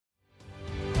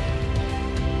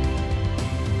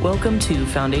Welcome to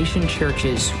Foundation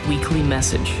Church's weekly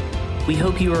message. We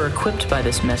hope you are equipped by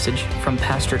this message from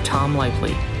Pastor Tom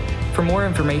Lively. For more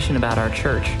information about our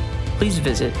church, please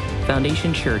visit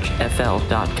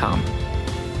foundationchurchfl.com.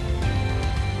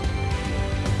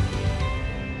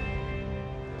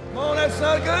 Come on, that's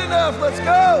not good enough. Let's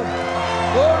go.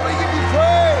 Lord, we give you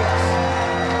praise.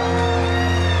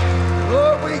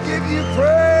 Lord, we give you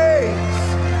praise.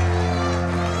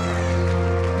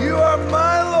 You are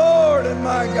my Lord and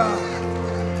my God.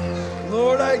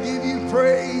 Lord, I give you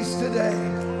praise today.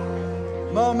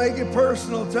 Come on, make it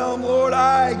personal. Tell them, Lord,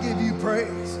 I give you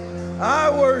praise. I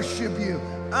worship you.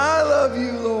 I love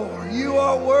you, Lord. You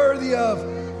are worthy of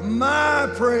my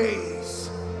praise.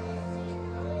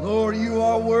 Lord, you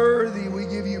are worthy. We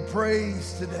give you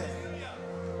praise today.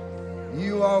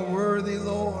 You are worthy,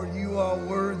 Lord. You are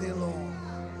worthy, Lord.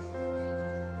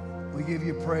 We give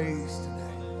you praise today.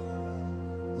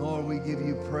 Lord, we give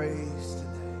you praise today.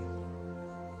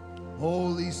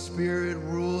 Holy Spirit,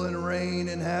 rule and reign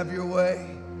and have your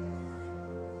way.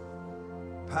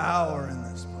 Power in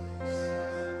this place.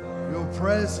 Your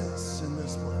presence in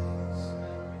this place.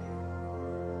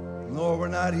 Lord, we're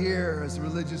not here as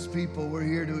religious people. We're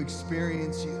here to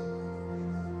experience you.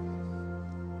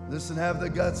 Listen, have the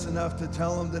guts enough to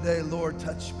tell them today, Lord,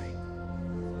 touch me.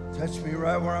 Touch me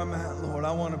right where I'm at, Lord.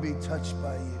 I want to be touched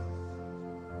by you.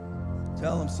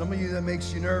 Tell them, some of you that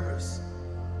makes you nervous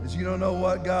is you don't know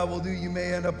what God will do. You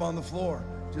may end up on the floor.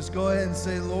 Just go ahead and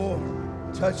say, Lord,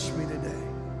 touch me today.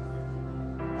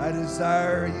 I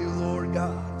desire you, Lord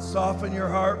God. Soften your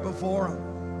heart before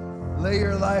him. Lay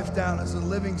your life down as a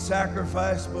living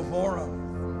sacrifice before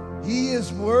him. He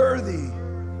is worthy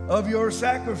of your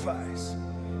sacrifice.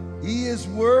 He is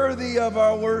worthy of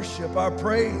our worship, our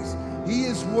praise. He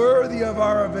is worthy of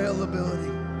our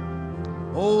availability.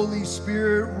 Holy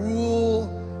Spirit, rule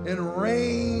and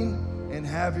reign and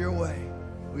have your way.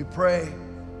 We pray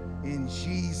in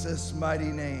Jesus'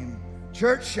 mighty name.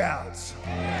 Church shouts.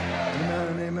 Amen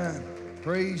and amen.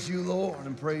 Praise you, Lord,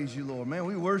 and praise you, Lord. Man,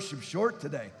 we worship short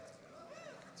today.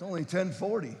 It's only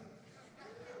 10:40.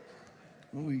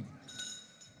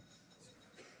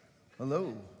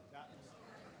 Hello.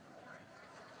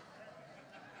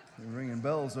 They're ringing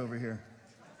bells over here.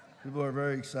 People are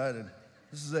very excited.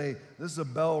 This is a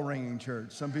bell ringing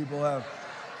church. Some people have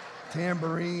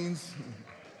tambourines.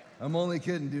 I'm only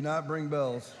kidding. Do not bring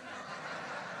bells.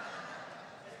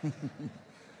 Ding, ding, ding,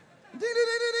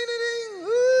 ding, ding, ding, ding.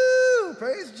 Woo!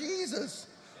 Praise Jesus.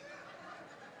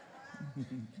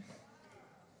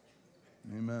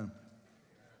 Amen.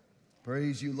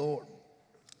 Praise you, Lord.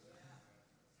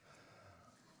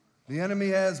 The enemy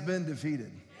has been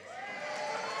defeated.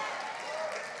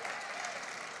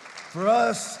 For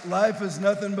us, life is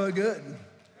nothing but good.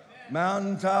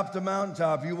 Mountaintop to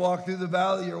mountaintop. You walk through the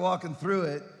valley, you're walking through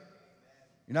it.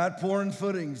 You're not pouring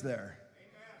footings there.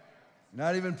 You're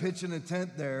not even pitching a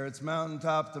tent there. It's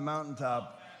mountaintop to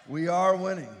mountaintop. We are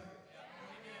winning.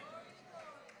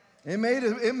 It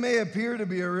may appear to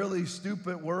be a really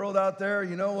stupid world out there.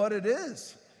 You know what it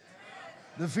is?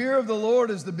 The fear of the Lord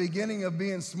is the beginning of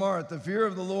being smart. The fear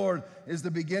of the Lord is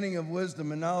the beginning of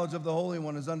wisdom, and knowledge of the Holy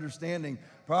One is understanding.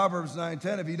 Proverbs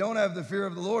 9:10, if you don't have the fear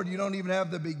of the Lord, you don't even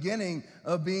have the beginning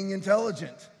of being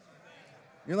intelligent.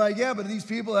 You're like, yeah, but these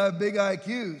people have big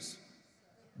IQs.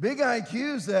 Big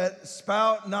IQs that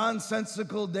spout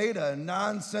nonsensical data,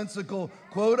 nonsensical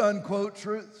quote-unquote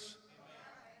truths.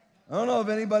 I don't know if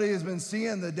anybody has been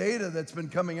seeing the data that's been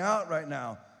coming out right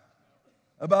now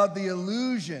about the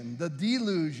illusion, the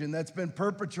delusion that's been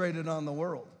perpetrated on the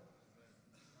world.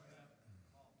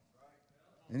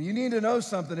 And you need to know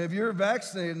something. If you're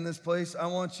vaccinated in this place, I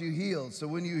want you healed. So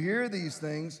when you hear these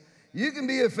things, you can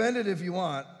be offended if you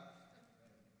want.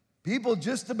 People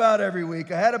just about every week,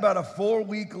 I had about a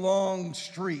 4-week-long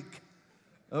streak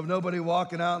of nobody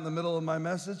walking out in the middle of my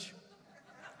message.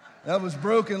 That was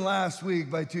broken last week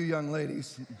by 2 young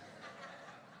ladies.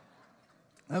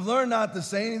 I've learned not to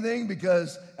say anything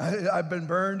because I've been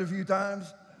burned a few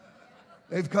times.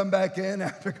 They've come back in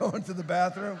after going to the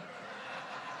bathroom.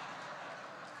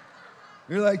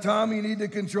 You're like, Tom, you need to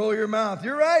control your mouth.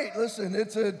 You're right. Listen,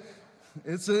 it's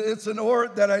an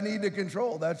art that I need to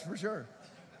control, that's for sure.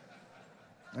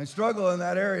 I struggle in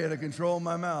that area to control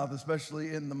my mouth,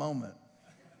 especially in the moment.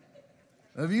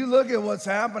 If you look at what's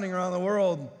happening around the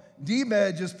world,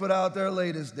 DMED just put out their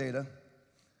latest data.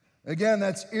 Again,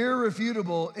 that's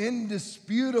irrefutable,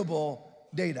 indisputable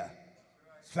data.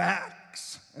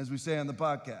 Facts, as we say on the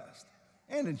podcast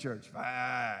and in church.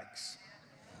 Facts.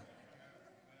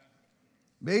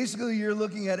 Basically, you're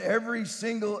looking at every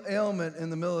single ailment in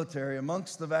the military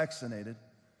amongst the vaccinated.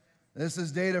 This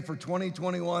is data for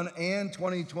 2021 and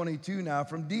 2022 now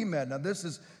from DMED. Now, this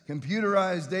is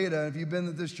computerized data. If you've been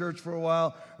at this church for a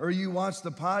while or you watch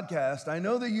the podcast, I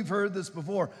know that you've heard this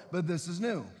before, but this is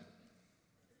new.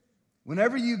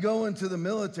 Whenever you go into the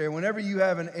military, whenever you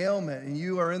have an ailment and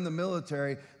you are in the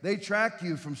military, they track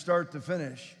you from start to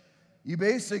finish. You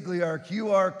basically are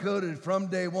QR coded from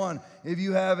day one. If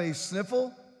you have a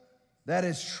sniffle, that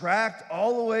is tracked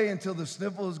all the way until the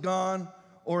sniffle is gone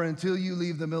or until you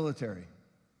leave the military.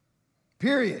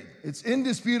 Period. It's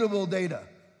indisputable data.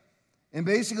 And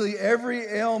basically every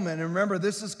ailment, and remember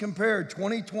this is compared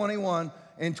 2021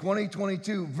 and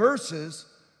 2022 versus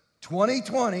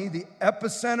 2020, the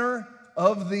epicenter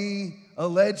of the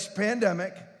alleged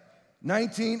pandemic,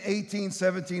 19, 18,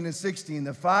 17, and 16,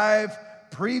 the 5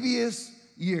 previous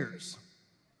years.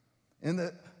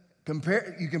 You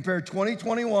compare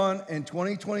 2021 and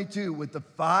 2022 with the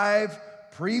 5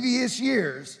 previous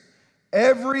years,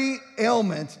 every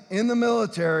ailment in the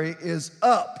military is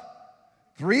up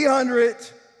 300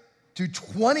 to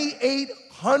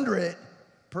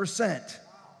 2,800%.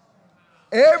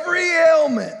 Every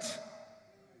ailment.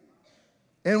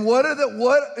 And what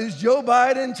is Joe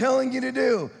Biden telling you to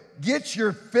do? Get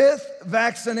your 5th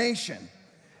vaccination.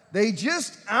 They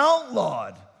just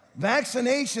outlawed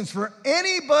vaccinations for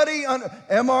anybody,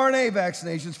 mRNA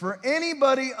vaccinations for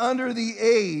anybody under the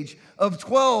age of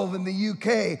 12 in the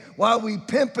UK, while we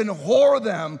pimp and whore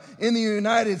them in the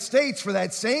United States for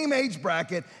that same age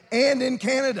bracket and in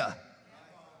Canada.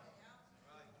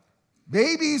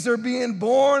 Babies are being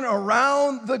born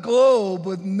around the globe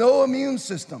with no immune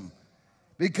system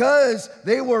because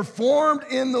they were formed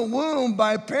in the womb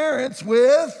by parents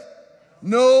with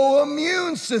no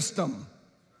immune system.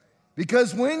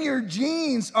 Because when your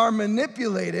genes are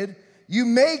manipulated, you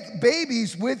make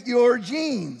babies with your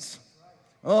genes.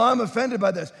 Oh, I'm offended by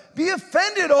this. Be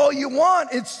offended all you want.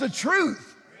 It's the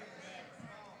truth.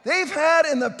 They've had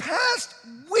in the past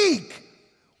week,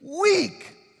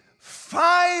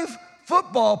 5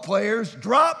 football players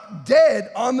drop dead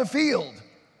on the field.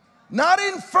 Not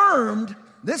infirmed.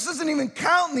 This isn't even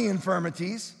counting the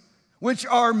infirmities, which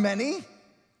are many.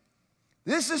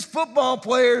 This is football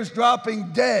players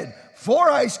dropping dead.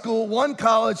 4 high school, 1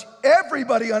 college,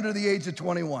 everybody under the age of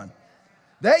 21.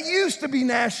 That used to be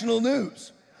national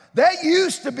news. That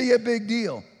used to be a big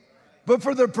deal. But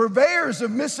for the purveyors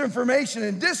of misinformation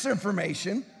and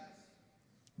disinformation,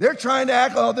 they're trying to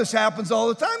act, oh, this happens all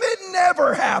the time. It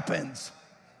never happens.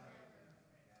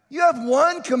 You have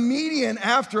one comedian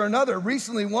after another,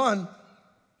 recently one,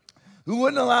 who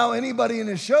wouldn't allow anybody in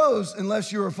his shows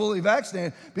unless you were fully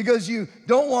vaccinated because you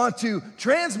don't want to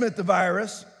transmit the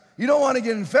virus. You don't want to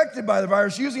get infected by the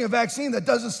virus using a vaccine that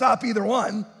doesn't stop either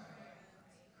one.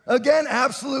 Again,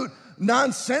 absolute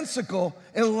nonsensical,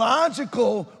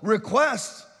 illogical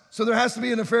requests. So there has to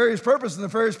be a nefarious purpose, and the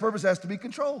nefarious purpose has to be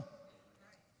control.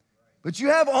 But you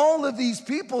have all of these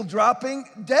people dropping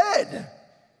dead.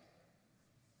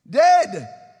 Dead.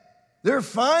 They're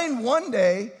fine one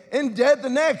day and dead the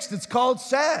next. It's called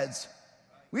SADS.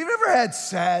 We've never had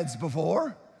SADS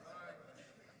before.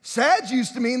 SADS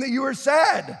used to mean that you were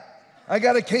sad. I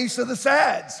got a case of the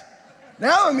SADS.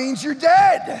 Now it means you're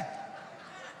dead.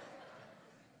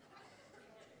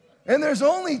 And there's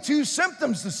only 2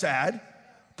 symptoms to SAD: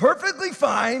 perfectly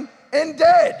fine and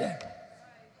dead.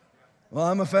 Well,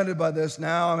 I'm offended by this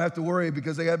now. I'm gonna have to worry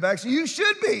because I got vaccinated. You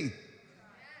should be.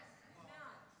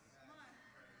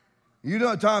 You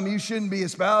know, Tom, you shouldn't be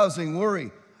espousing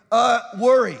worry.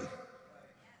 Worry.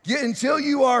 Until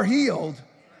you are healed,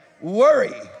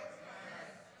 worry.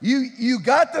 You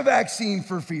got the vaccine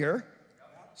for fear,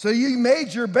 so you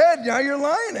made your bed, now you're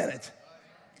lying in it.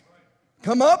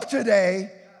 Come up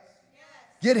today,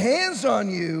 get hands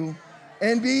on you,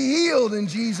 and be healed in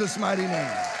Jesus' mighty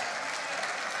name.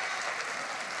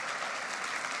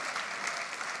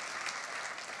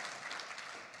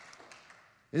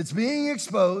 It's being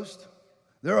exposed.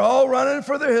 They're all running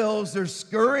for their hills. They're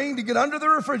scurrying to get under the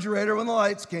refrigerator when the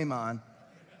lights came on.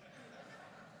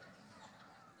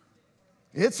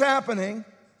 It's happening.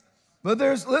 But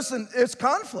listen, it's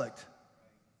conflict.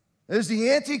 There's the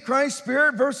Antichrist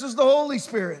spirit versus the Holy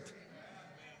Spirit.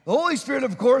 The Holy Spirit,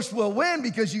 of course, will win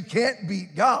because you can't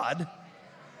beat God.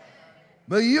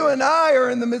 But you and I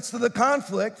are in the midst of the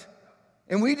conflict.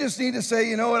 And we just need to say,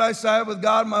 you know what, I side with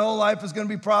God. My whole life is going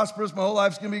to be prosperous. My whole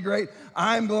life is going to be great.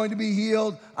 I'm going to be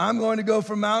healed. I'm going to go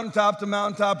from mountaintop to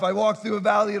mountaintop. If I walk through a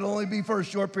valley, it'll only be for a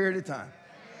short period of time.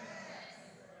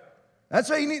 That's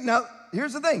what you need. Now,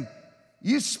 here's the thing.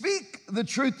 You speak the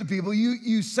truth to people.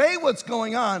 You say what's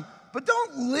going on, but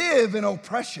don't live in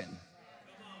oppression.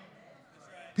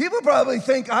 People probably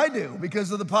think I do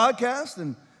because of the podcast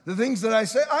and The things that I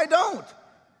say, I don't.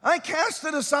 I cast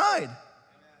it aside.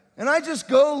 And I just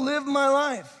go live my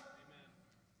life.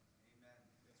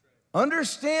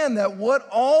 Understand that what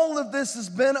all of this has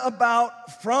been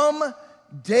about from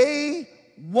day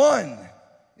one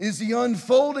is the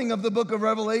unfolding of the book of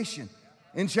Revelation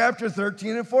in chapter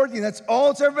 13 and 14. That's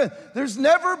all it's ever been. There's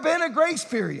never been a grace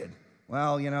period.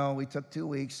 Well, we took 2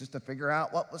 weeks just to figure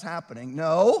out what was happening.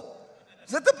 No.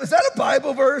 Is that a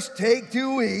Bible verse? Take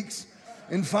 2 weeks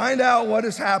and find out what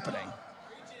is happening.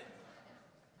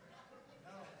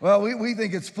 Well, we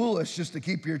think it's foolish just to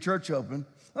keep your church open.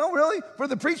 Oh, really? For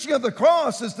the preaching of the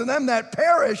cross is to them that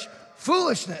perish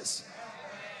foolishness.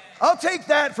 I'll take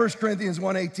that, 1 Corinthians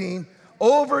 1:18,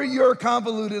 over your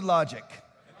convoluted logic.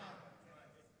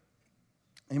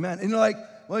 Amen. And you're like,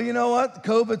 well, you know what?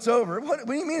 COVID's over. What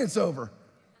do you mean it's over?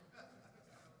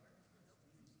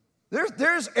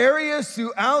 There's areas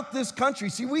throughout this country.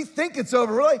 See, we think it's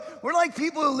over. We're like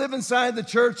people who live inside the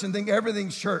church and think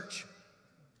everything's church.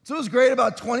 So it was great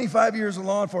about 25 years of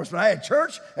law enforcement. I had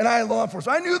church and I had law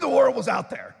enforcement. I knew the world was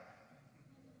out there.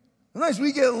 Sometimes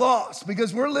we get lost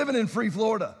because we're living in free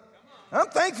Florida. I'm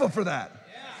thankful for that.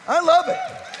 I love it.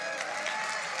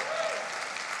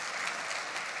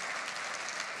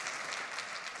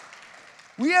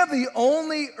 We have the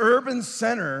only urban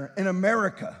center in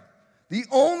America, the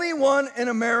only one in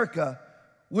America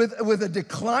with a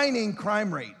declining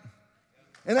crime rate,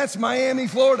 and that's Miami,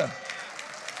 Florida.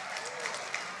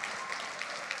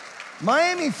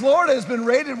 Miami, Florida has been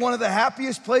rated one of the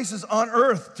happiest places on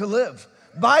earth to live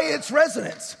by its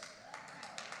residents.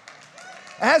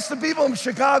 Ask the people in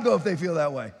Chicago if they feel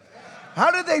that way.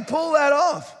 How did they pull that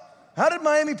off? How did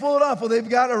Miami pull it off? Well, they've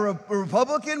got a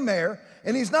Republican mayor,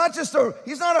 and he's not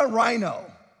a rhino.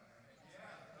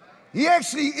 He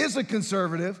actually is a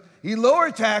conservative. He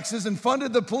lowered taxes and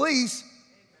funded the police,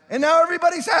 and now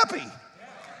everybody's happy.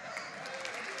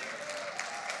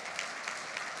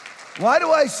 Why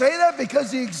do I say that?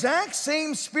 Because the exact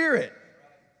same spirit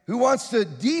who wants to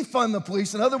defund the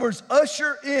police, in other words,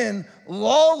 usher in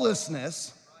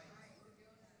lawlessness,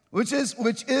 which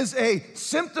is a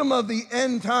symptom of the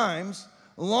end times,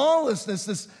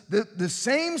 lawlessness, the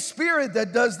same spirit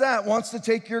that does that wants to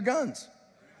take your guns.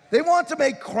 They want to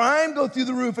make crime go through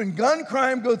the roof and gun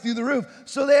crime go through the roof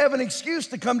so they have an excuse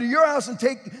to come to your house and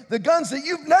take the guns that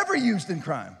you've never used in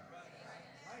crime,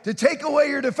 to take away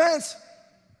your defense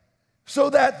so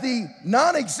that the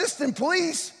non-existent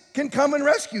police can come and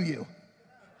rescue you.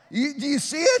 Do you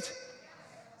see it?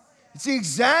 It's the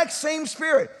exact same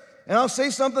spirit. And I'll say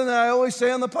something that I always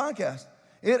say on the podcast.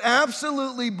 It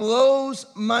absolutely blows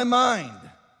my mind.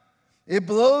 It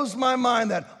blows my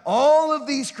mind that all of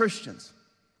these Christians,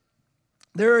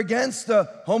 they're against the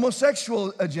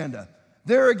homosexual agenda.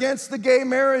 They're against the gay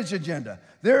marriage agenda.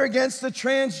 They're against the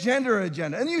transgender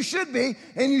agenda. And you should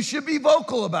be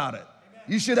vocal about it.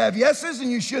 You should have yeses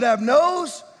and you should have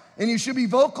nos, and you should be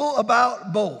vocal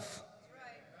about both.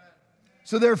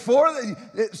 So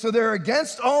they're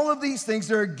against all of these things.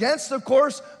 They're against, of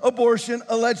course, abortion,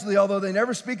 allegedly, although they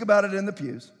never speak about it in the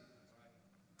pews.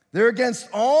 They're against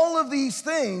all of these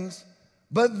things,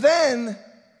 but then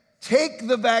take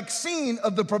the vaccine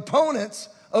of the proponents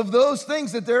of those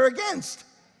things that they're against.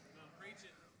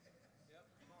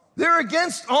 They're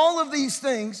against all of these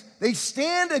things. They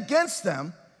stand against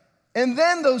them. And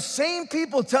then those same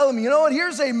people tell them, you know what,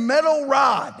 here's a metal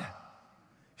rod.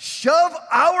 Shove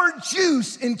our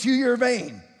juice into your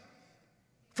vein.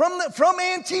 From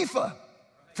Antifa,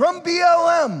 from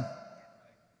BLM,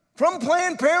 from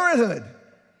Planned Parenthood,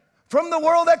 from the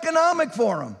World Economic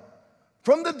Forum,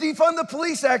 from the defund the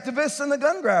police activists and the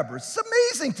gun grabbers. It's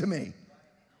amazing to me.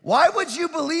 Why would you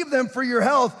believe them for your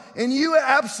health and you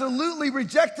absolutely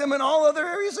reject them in all other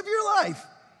areas of your life?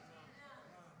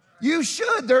 You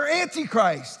should. They're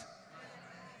antichrist.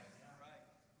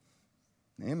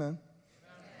 Amen.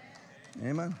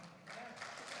 Amen.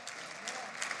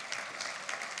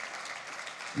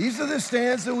 These are the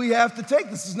stands that we have to take.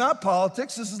 This is not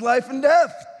politics. This is life and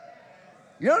death.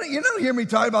 You don't hear me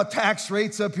talk about tax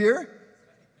rates up here.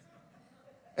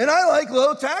 And I like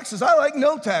low taxes. I like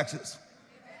no taxes.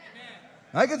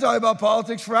 I can talk about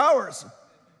politics for hours.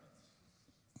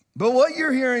 But what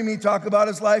you're hearing me talk about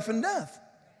is life and death.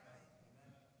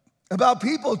 About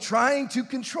people trying to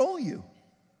control you.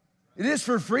 It is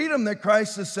for freedom that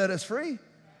Christ has set us free.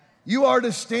 You are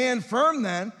to stand firm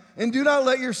then, and do not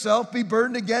let yourself be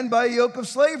burdened again by a yoke of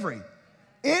slavery.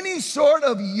 Any sort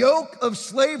of yoke of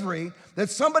slavery that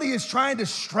somebody is trying to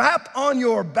strap on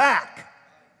your back,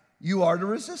 you are to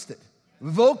resist it.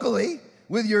 Vocally,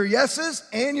 with your yeses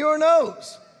and your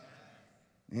nos.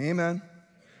 Amen.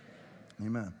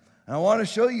 Amen. And I want to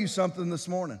show you something this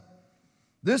morning.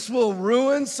 This will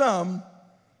ruin some,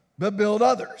 but build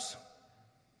others.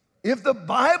 If the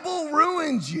Bible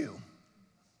ruins you,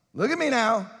 look at me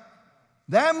now,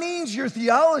 that means your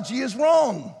theology is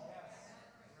wrong.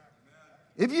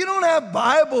 If you don't have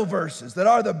Bible verses that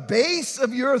are the base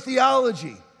of your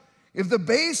theology, if the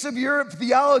base of your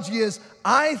theology is,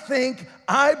 I think,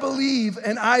 I believe,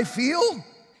 and I feel,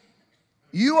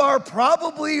 you are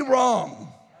probably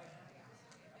wrong.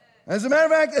 As a matter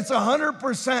of fact, it's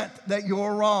 100% that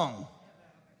you're wrong.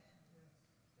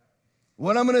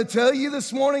 What I'm going to tell you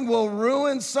this morning will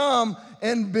ruin some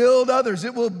and build others.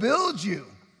 It will build you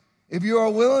if you are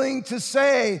willing to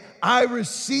say, I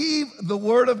receive the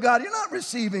word of God. You're not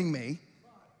receiving me.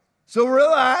 So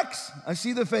relax. I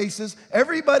see the faces.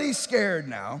 Everybody's scared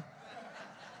now.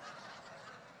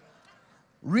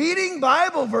 Reading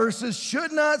Bible verses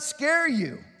should not scare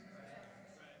you.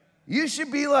 You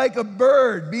should be like a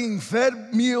bird being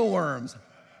fed mealworms.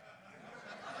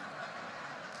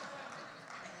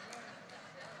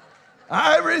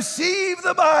 I receive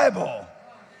the Bible.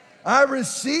 I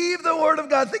receive the Word of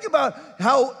God. Think about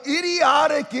how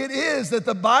idiotic it is that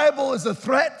the Bible is a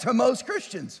threat to most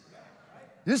Christians.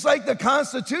 Just like the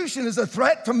Constitution is a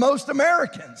threat to most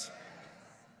Americans.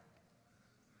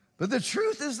 But the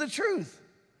truth is the truth.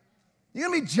 You're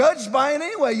going to be judged by it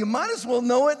anyway. You might as well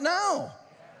know it now.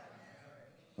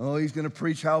 Oh, he's going to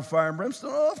preach hellfire and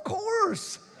brimstone? Oh, of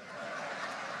course.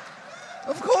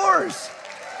 Of course.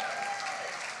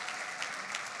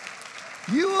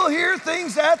 You will hear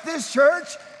things at this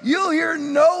church you'll hear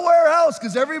nowhere else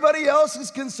because everybody else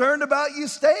is concerned about you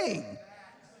staying.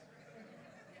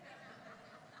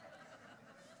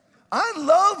 I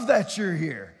love that you're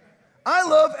here. I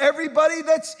love everybody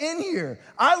that's in here.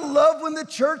 I love when the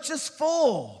church is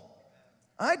full.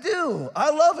 I do.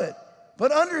 I love it.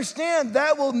 But understand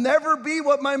that will never be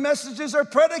what my messages are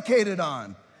predicated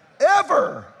on.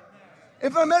 Ever.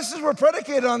 If my messages were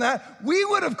predicated on that, we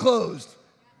would have closed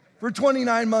for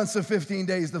 29 months of 15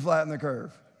 days to flatten the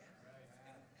curve.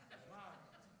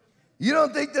 You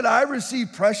don't think that I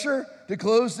received pressure to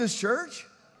close this church?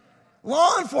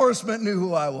 Law enforcement knew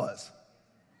who I was.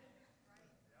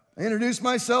 I introduced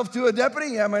myself to a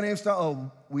deputy. Yeah, my name's Tom.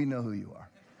 Oh, we know who you are.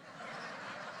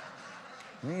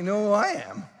 They know who I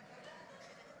am.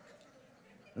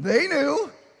 They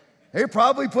knew. They're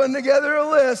probably putting together a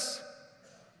list.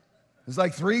 There's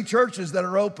like 3 churches that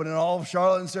are open in all of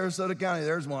Charlotte and Sarasota County.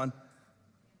 There's one.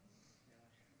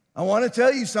 I want to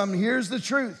tell you something. Here's the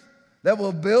truth that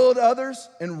will build others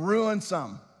and ruin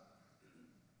some.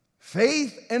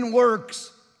 Faith and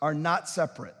works are not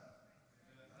separate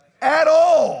at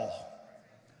all.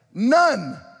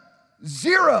 None.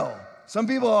 Zero. Some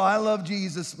people, oh, I love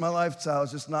Jesus. My lifestyle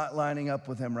is just not lining up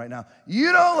with him right now.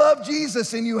 You don't love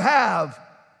Jesus and you have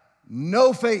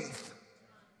no faith.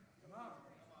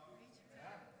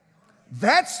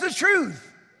 That's the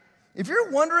truth. If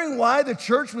you're wondering why the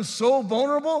church was so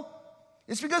vulnerable,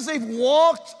 it's because they've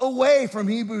walked away from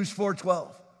Hebrews 4:12.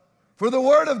 For the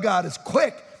word of God is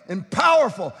quick and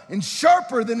powerful and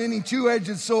sharper than any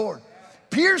two-edged sword,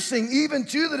 piercing even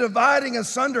to the dividing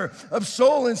asunder of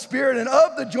soul and spirit and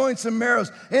of the joints and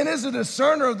marrows, and is a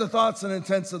discerner of the thoughts and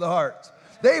intents of the heart.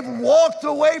 They've walked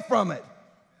away from it.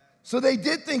 So they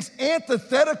did things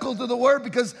antithetical to the word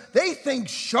because they think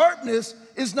sharpness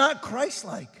is not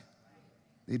Christ-like.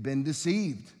 They've been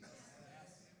deceived.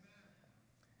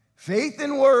 Faith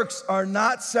and works are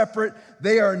not separate.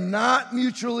 They are not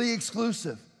mutually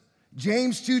exclusive.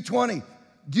 James 2:20.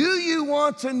 Do you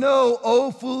want to know,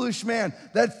 O foolish man,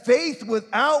 that faith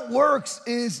without works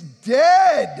is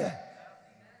dead?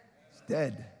 It's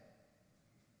dead.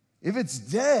 If it's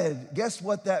dead, guess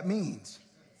what that means?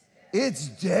 It's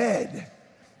dead.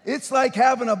 It's like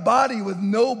having a body with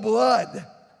no blood.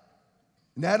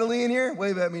 Natalie in here?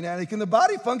 Wave at me, Natalie. Can the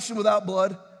body function without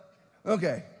blood?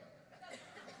 Okay.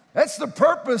 That's the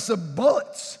purpose of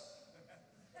bullets.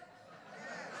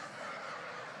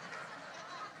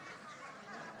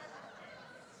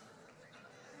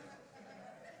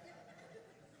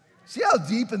 See how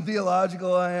deep and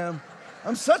theological I am?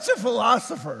 I'm such a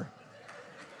philosopher.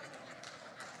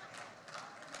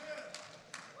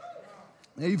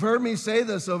 Now, you've heard me say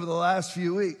this over the last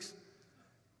few weeks,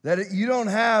 that you don't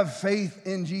have faith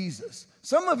in Jesus.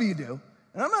 Some of you do.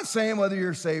 And I'm not saying whether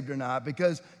you're saved or not,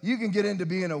 because you can get into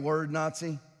being a word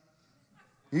Nazi.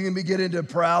 You can get into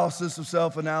paralysis of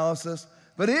self-analysis.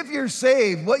 But if you're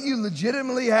saved, what you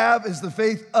legitimately have is the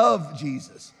faith of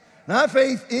Jesus. Not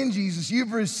faith in Jesus.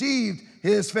 You've received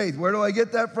his faith. Where do I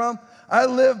get that from? I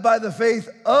live by the faith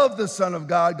of the Son of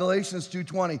God, Galatians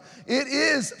 2:20. It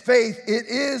is faith. It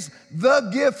is the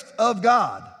gift of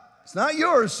God. It's not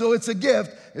yours, so it's a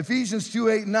gift. Ephesians 2,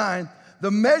 8, and 9. The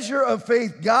measure of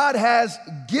faith God has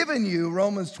given you,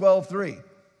 Romans 12, 3.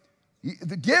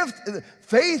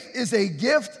 Faith is a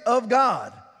gift of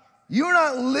God. You are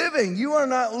not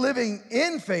living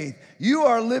in faith. You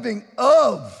are living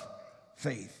of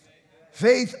faith.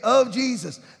 Faith of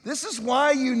Jesus. This is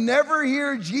why you never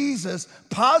hear Jesus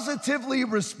positively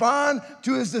respond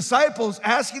to his disciples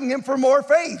asking him for more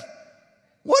faith.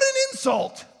 What an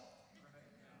insult.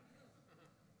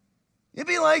 It'd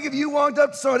be like if you walked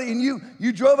up to somebody and you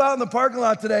drove out in the parking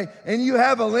lot today and you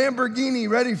have a Lamborghini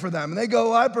ready for them and they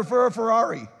go, I prefer a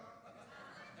Ferrari.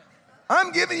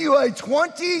 I'm giving you a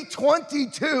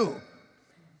 2022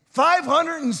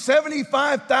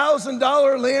 $575,000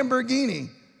 Lamborghini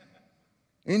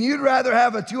and you'd rather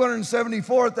have a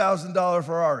 $274,000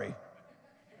 Ferrari.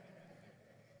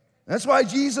 That's why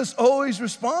Jesus always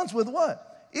responds with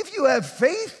what? If you have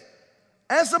faith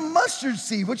as a mustard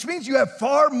seed, which means you have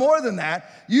far more than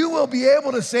that, you will be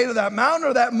able to say to that mountain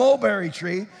or that mulberry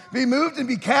tree, be moved and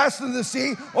be cast into the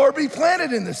sea or be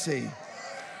planted in the sea.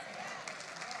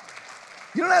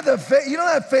 You don't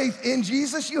have faith in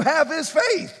Jesus, you have his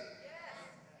faith.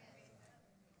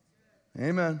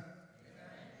 Amen.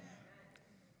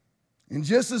 And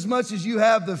just as much as you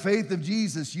have the faith of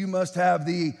Jesus, you must have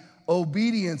the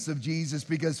obedience of Jesus,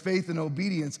 because faith and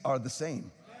obedience are the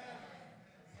same.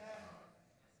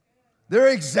 They're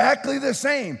exactly the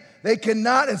same. They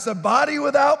cannot, it's a body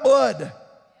without blood.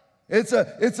 It's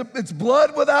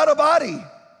blood without a body.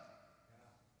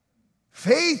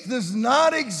 Faith does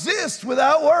not exist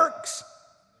without works.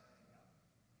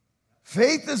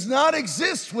 Faith does not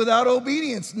exist without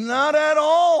obedience, not at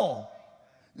all.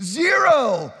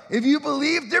 Zero. If you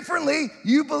believe differently,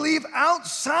 you believe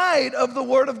outside of the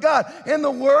Word of God. And the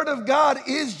Word of God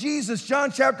is Jesus.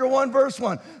 John chapter 1, verse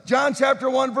 1. John chapter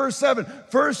 1, verse 7.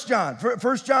 1 John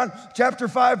chapter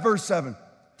 5, verse 7.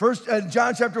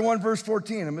 John chapter 1, verse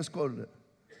 14. I misquoted it.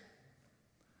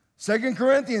 2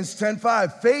 Corinthians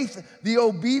 10:5. Faith, the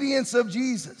obedience of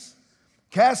Jesus.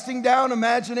 Casting down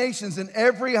imaginations and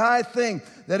every high thing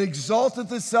that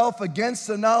exalteth itself against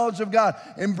the knowledge of God,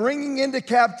 and bringing into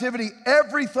captivity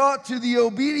every thought to the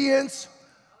obedience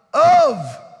of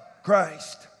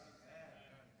Christ.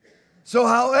 So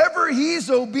however he's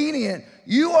obedient,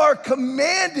 you are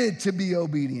commanded to be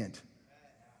obedient.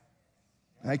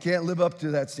 I can't live up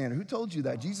to that standard. Who told you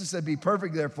that? Jesus said, be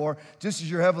perfect, therefore, just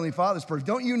as your heavenly Father is perfect.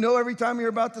 Don't you know every time you're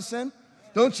about to sin?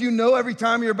 Don't you know every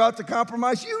time you're about to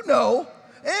compromise? You know.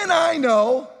 And I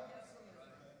know.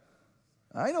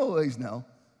 I always know.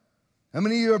 How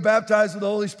many of you are baptized with the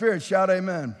Holy Spirit? Shout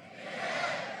amen. Amen.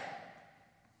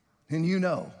 And you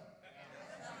know.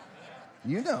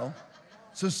 You know.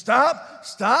 So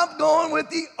stop going with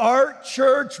the art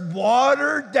church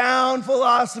watered down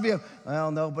philosophy of, well,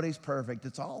 nobody's perfect.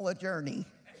 It's all a journey.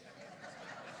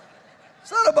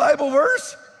 It's not a Bible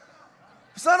verse.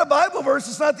 It's not a Bible verse.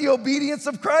 It's not the obedience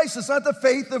of Christ. It's not the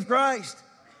faith of Christ.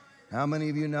 How many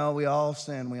of you know we all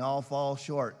sin? We all fall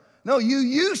short. No, you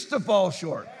used to fall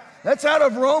short. That's out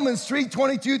of Romans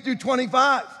 3:22 through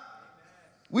 25.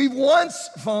 We've once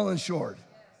fallen short.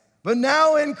 But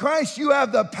now in Christ, you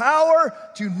have the power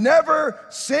to never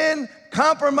sin,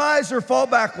 compromise, or fall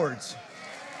backwards.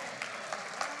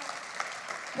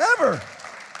 Never.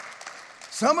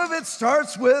 Some of it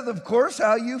starts with, of course,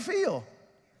 how you feel.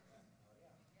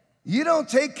 You don't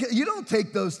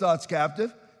take those thoughts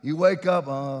captive. You wake up,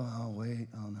 oh, wait,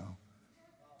 oh no.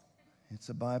 It's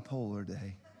a bipolar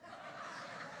day.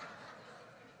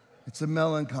 It's a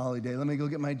melancholy day. Let me go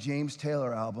get my James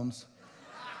Taylor albums.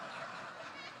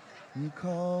 You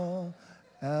call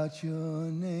out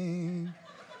your name.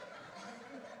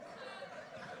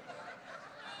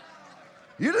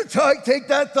 You to take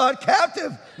that thought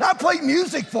captive, not play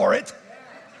music for it.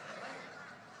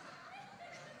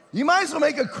 You might as well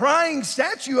make a crying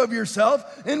statue of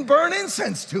yourself and burn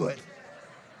incense to it.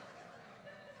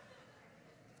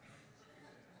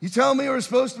 You tell me we're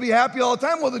supposed to be happy all the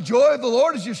time? Well, the joy of the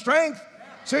Lord is your strength.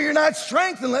 So you're not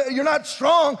strong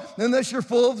unless you're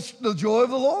full of the joy of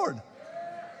the Lord.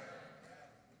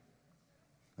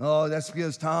 Oh, that's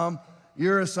because, Tom,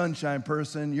 you're a sunshine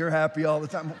person. You're happy all the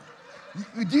time.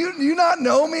 Do you not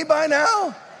know me by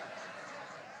now?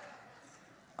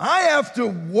 I have to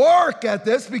work at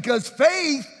this because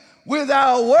faith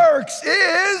without works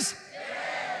is.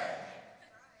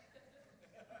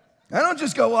 I don't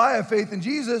just go, well, I have faith in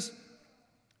Jesus,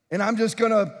 and I'm just going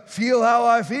to feel how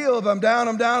I feel. If I'm down,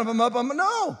 I'm down. If I'm up, I'm up.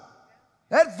 No.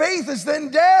 That faith is then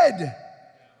dead.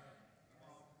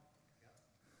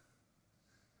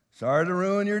 Sorry to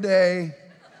ruin your day.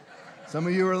 Some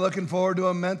of you are looking forward to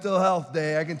a mental health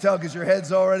day. I can tell because your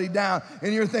head's already down.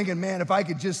 And you're thinking, man, if I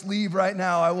could just leave right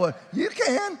now, I would. You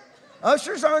can.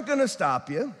 Ushers aren't going to stop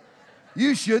you.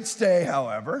 You should stay,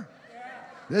 however.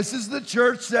 This is the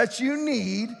church that you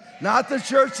need, not the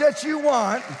church that you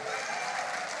want.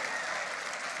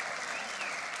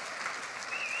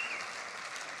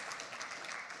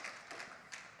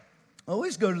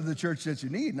 Always go to the church that you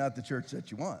need, not the church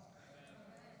that you want.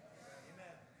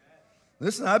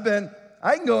 Listen, I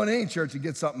can go in any church and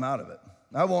get something out of it.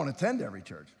 I won't attend every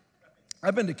church.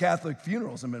 I've been to Catholic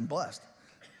funerals and been blessed.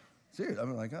 Seriously,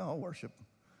 I'm like, oh, I'll worship.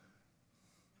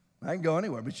 I can go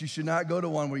anywhere, but you should not go to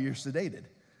one where you're sedated.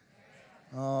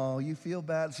 Oh, you feel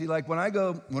bad. See, like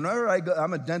whenever I go,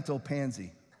 I'm a dental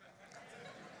pansy.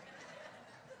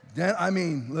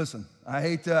 Listen, I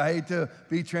hate to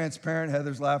be transparent.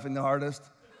 Heather's laughing the hardest.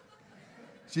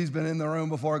 She's been in the room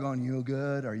before going, you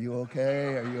good? Are you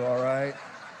okay? Are you all right?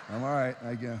 I'm all right.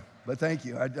 But thank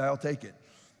you. I'll take it.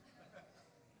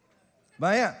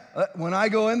 But yeah, when I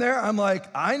go in there, I'm like,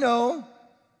 I know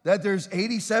that there's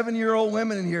 87-year-old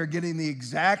women in here getting the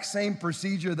exact same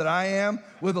procedure that I am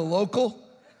with a local.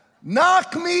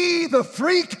 Knock me the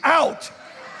freak out.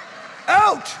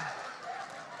 Out.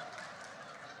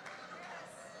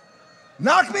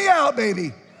 Knock me out,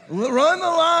 baby. Run the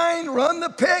line, run the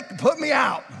pick, put me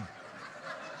out.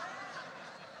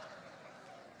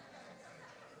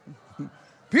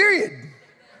 Period.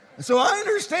 So I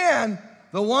understand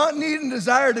the want, need, and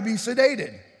desire to be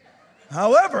sedated.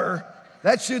 However,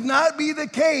 that should not be the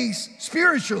case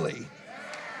spiritually.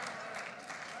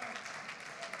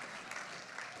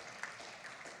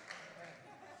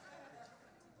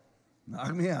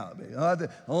 Knock me out, baby.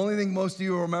 The only thing most of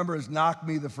you will remember is knock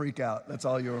me the freak out. That's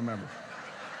all you remember.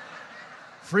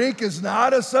 Freak is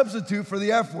not a substitute for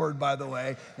the F word, by the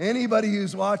way. Anybody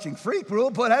who's watching, freak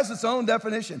has its own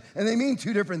definition, and they mean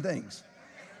two different things.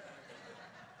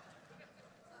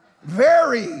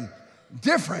 Very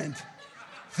different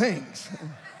things.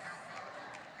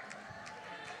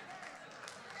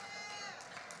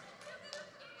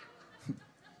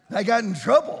 I got in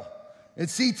trouble at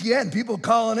CTN, people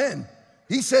calling in.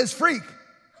 He says freak.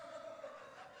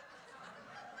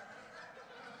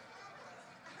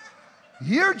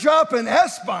 You're dropping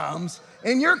S-bombs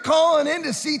and you're calling into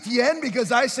CTN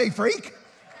because I say freak?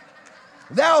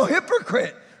 Thou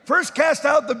hypocrite. First cast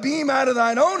out the beam out of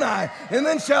thine own eye, and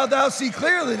then shalt thou see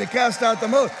clearly to cast out the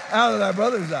mote out of thy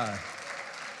brother's eye.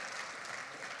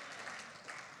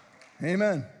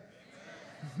 Amen.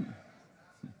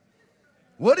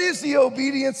 What is the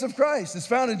obedience of Christ? It's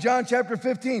found in John chapter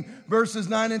 15, verses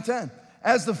 9 and 10.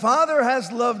 As the Father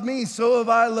has loved me, so have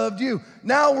I loved you.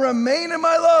 Now remain in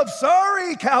my love.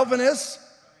 Sorry, Calvinists.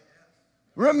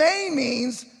 Remain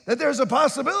means that there's a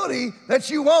possibility that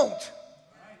you won't.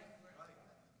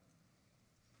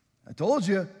 I told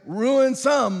you, ruin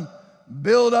some,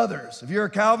 build others. If you're a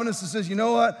Calvinist that says, you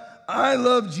know what? I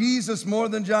love Jesus more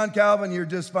than John Calvin, you're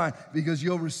just fine because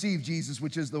you'll receive Jesus,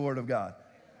 which is the Word of God.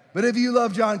 But if you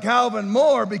love John Calvin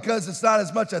more because it's not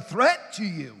as much a threat to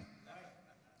you,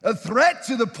 a threat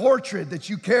to the portrait that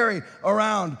you carry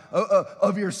around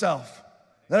of yourself,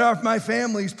 that my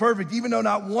family's perfect, even though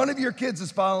not one of your kids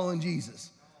is following Jesus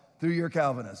through your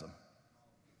Calvinism.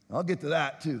 I'll get to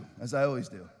that too, as I always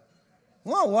do.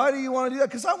 Well, why do you want to do that?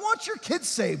 Because I want your kids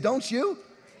saved, don't you?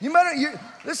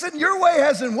 Listen, your way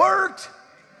hasn't worked.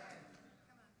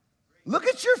 Look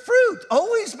at your fruit.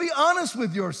 Always be honest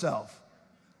with yourself.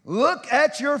 Look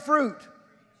at your fruit.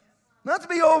 Not to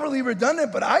be overly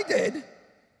redundant, but I did.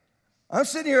 I'm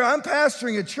sitting here, I'm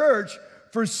pastoring a church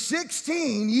for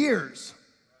 16 years.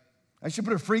 I should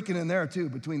put a freaking in there too,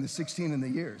 between the 16 and the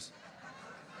years.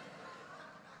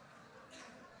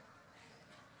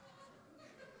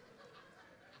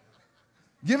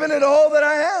 Giving it all that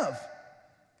I have.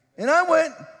 And I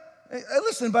went,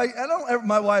 listen,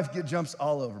 my wife jumps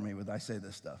all over me when I say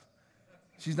this stuff.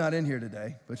 She's not in here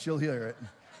today, but she'll hear it.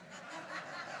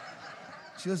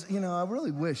 She goes, I really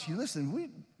wish,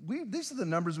 listen, these are the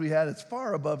numbers we had. It's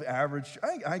far above average.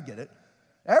 I get it.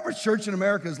 Average church in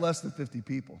America is less than 50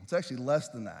 people. It's actually less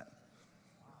than that.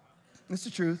 It's the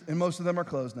truth, and most of them are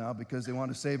closed now because they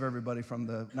want to save everybody from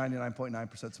the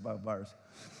 99.9% survival virus.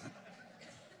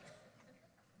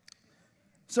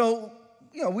 So,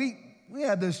 we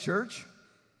had this church,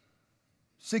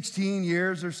 16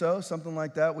 years or so, something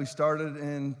like that. We started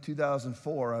in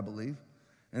 2004, I believe,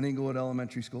 in Inglewood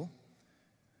Elementary School.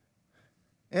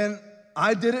 And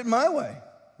I did it my way.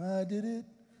 I did it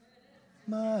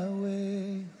my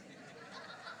way.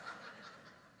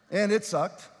 And it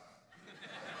sucked.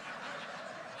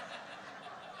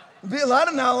 a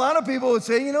lot of people would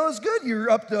say, it's good. You're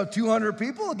up to 200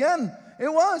 people. Again,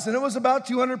 it was. And it was about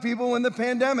 200 people when the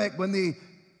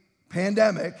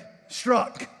pandemic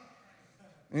struck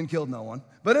and killed no one.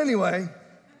 But anyway,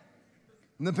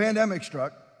 when the pandemic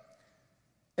struck,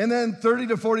 and then 30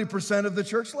 to 40% of the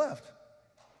church left.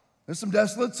 There's some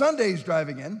desolate Sundays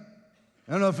driving in.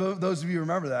 I don't know if those of you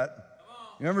remember that.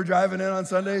 You remember driving in on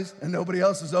Sundays and nobody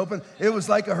else is open? It was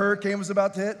like a hurricane was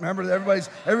about to hit. Remember,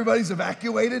 everybody's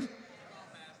evacuated?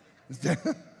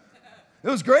 It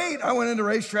was great. I went into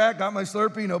Racetrack, got my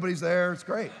Slurpee, nobody's there. It's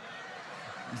great.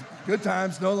 Good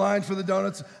times, no lines for the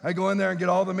donuts. I go in there and get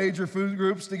all the major food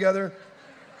groups together.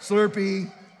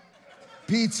 Slurpee,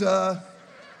 pizza,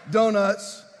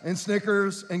 donuts, and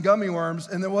Snickers, and gummy worms,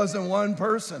 and there wasn't one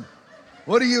person.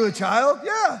 What are you, a child?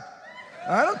 Yeah,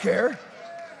 I don't care.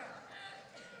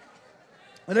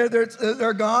 And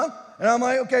they're gone, and I'm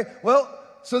like, okay, well,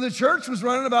 so the church was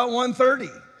running about 1:30.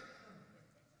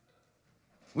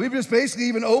 We've just basically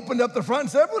even opened up the front and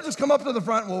said, we'll just come up to the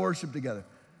front and we'll worship together.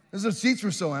 Because the seats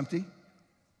were so empty.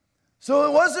 So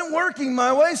it wasn't working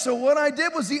my way, so what I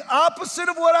did was the opposite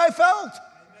of what I felt.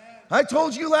 I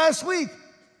told you last week,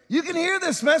 you can hear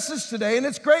this message today, and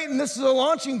it's great, and this is a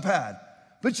launching pad.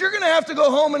 But you're going to have to go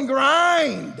home and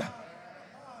grind.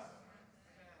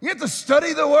 You have to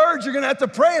study the words. You're going to have to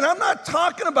pray. And I'm not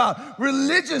talking about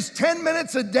religious 10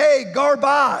 minutes a day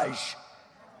garbage.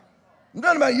 I'm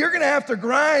talking about you're going to have to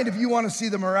grind if you want to see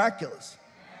the miraculous.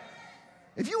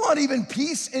 If you want even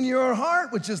peace in your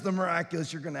heart, which is the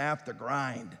miraculous, you're going to have to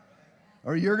grind.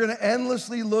 Or you're going to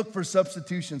endlessly look for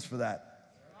substitutions for that.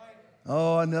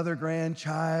 Oh, another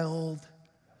grandchild,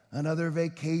 another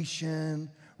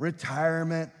vacation,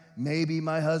 retirement. Maybe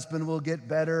my husband will get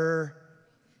better.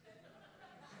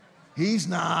 He's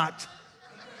not.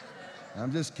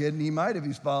 I'm just kidding. He might if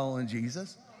he's following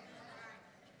Jesus.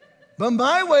 But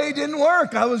my way didn't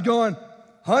work. I was going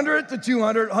 100 to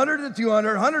 200, 100 to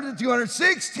 200, 100 to 200,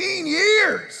 16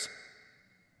 years.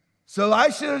 So I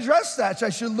should address that. I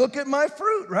should look at my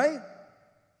fruit, right?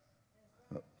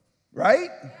 Right?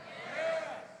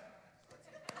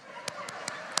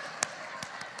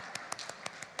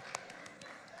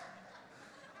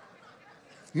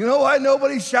 You know why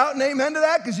nobody's shouting amen to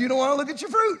that? Because you don't want to look at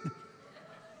your fruit.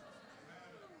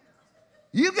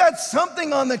 You got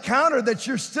something on the counter that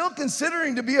you're still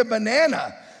considering to be a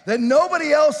banana that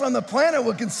nobody else on the planet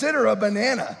would consider a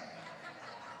banana.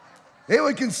 They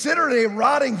would consider it a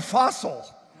rotting fossil.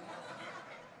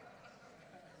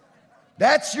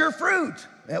 That's your fruit.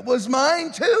 That was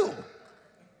mine too.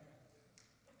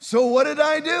 So what did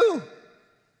I do?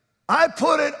 I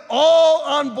put it all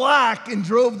on black and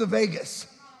drove to Vegas.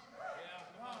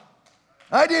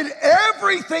 I did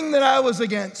everything that I was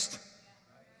against.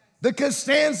 The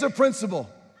Costanza principle.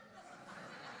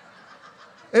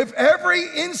 If every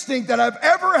instinct that I've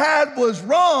ever had was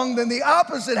wrong, then the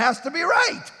opposite has to be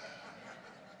right.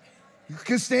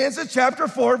 Costanza chapter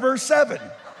 4, verse 7.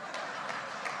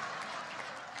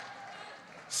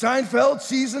 Seinfeld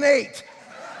season 8.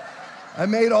 I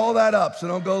made all that up, so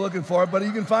don't go looking for it, but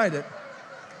you can find it.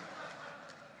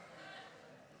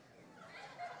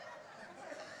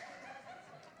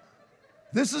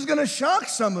 This is going to shock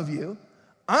some of you.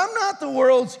 I'm not the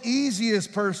world's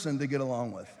easiest person to get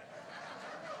along with.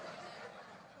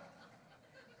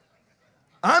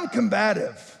 I'm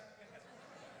combative.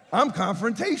 I'm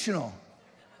confrontational.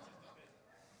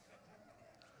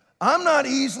 I'm not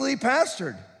easily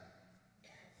pastored.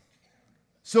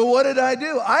 So what did I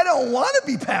do? I don't want to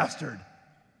be pastored.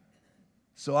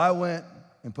 So I went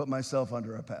and put myself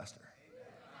under a pastor.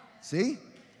 See?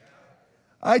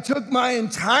 I took my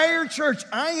entire church.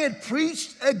 I had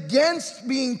preached against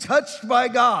being touched by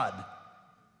God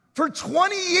for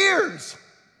 20 years.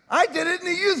 I did it in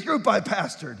the youth group I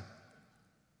pastored.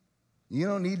 You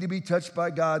don't need to be touched by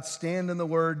God. Stand in the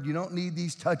Word. You don't need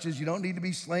these touches. You don't need to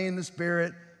be slaying the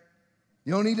Spirit.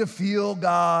 You don't need to feel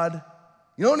God.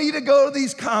 You don't need to go to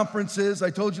these conferences.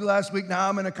 I told you last week, now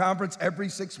I'm in a conference every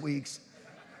 6 weeks.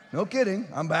 No kidding.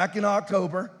 I'm back in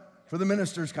October for the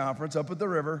ministers' conference up at the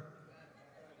river.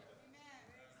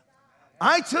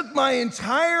 I took my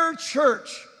entire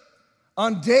church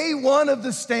on day one of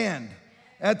the stand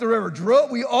at the river.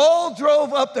 We all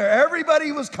drove up there.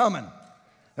 Everybody was coming.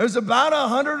 There's about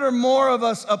 100 or more of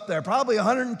us up there, probably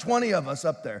 120 of us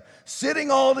up there, sitting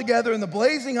all together in the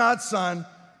blazing hot sun,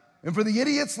 and for the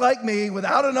idiots like me,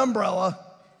 without an umbrella,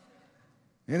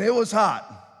 and it was hot.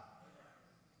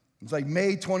 It was like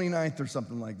May 29th or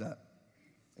something like that.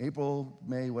 April,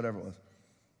 May, whatever it was.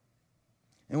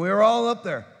 And we were all up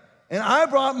there. And I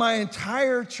brought my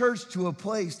entire church to a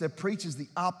place that preaches the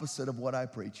opposite of what I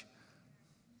preach.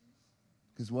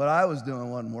 because what I was doing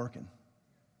wasn't working.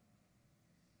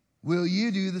 Will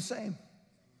you do the same?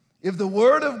 If the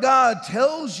Word of God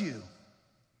tells you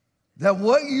that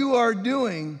what you are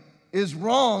doing is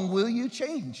wrong, will you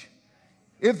change?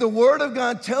 If the Word of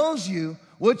God tells you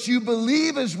what you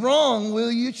believe is wrong,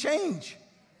 will you change?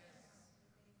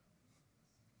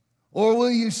 Or will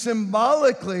you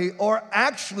symbolically or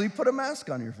actually put a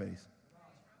mask on your face?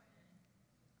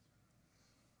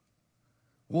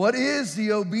 What is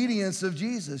the obedience of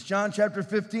Jesus? John chapter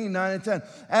 15, 9 and 10.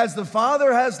 As the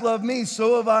Father has loved me,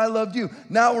 so have I loved you.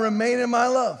 Now remain in my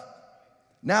love.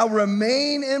 Now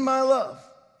remain in my love.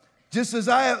 Just as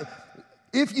I have,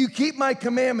 if you keep my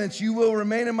commandments, you will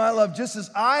remain in my love, just as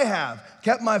I have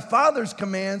kept my Father's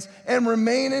commands and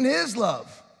remain in his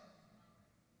love.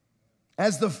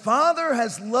 As the Father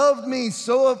has loved me,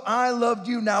 so have I loved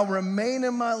you. Now remain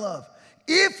in my love.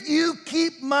 If you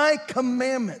keep my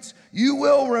commandments, you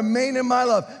will remain in my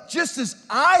love, just as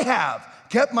I have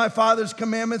kept my Father's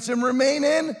commandments and remain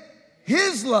in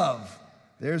his love.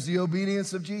 There's the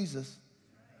obedience of Jesus.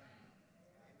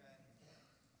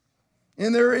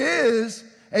 And there is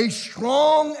a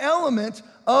strong element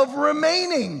of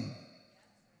remaining.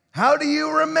 How do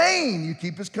you remain? You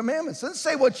keep his commandments. It doesn't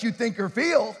say what you think or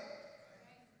feel.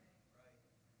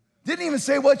 Didn't even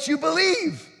say what you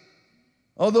believe.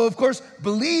 Although, of course,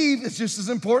 believe is just as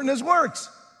important as works.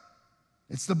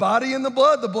 It's the body and the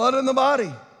blood and the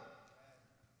body.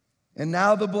 And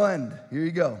now the blend. Here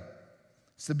you go.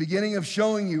 It's the beginning of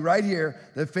showing you right here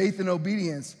that faith and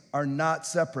obedience are not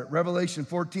separate. Revelation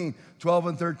 14, 12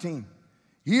 and 13.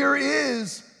 Here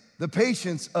is the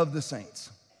patience of the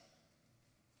saints.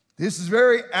 This is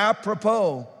very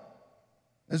apropos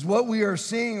as what we are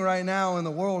seeing right now in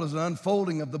the world is an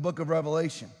unfolding of the book of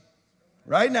Revelation.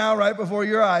 Right now, right before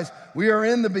your eyes, we are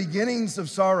in the beginnings of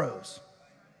sorrows.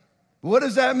 But what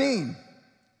does that mean?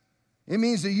 It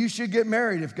means that you should get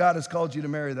married if God has called you to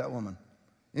marry that woman.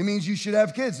 It means you should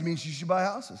have kids. It means you should buy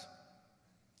houses.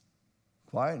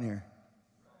 Quiet in here.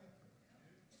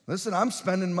 Listen, I'm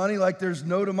spending money like there's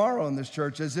no tomorrow in this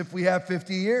church, as if we have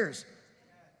 50 years.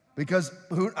 Because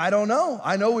I don't know.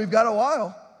 I know we've got a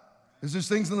while. Because there's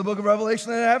things in the book of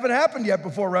Revelation that haven't happened yet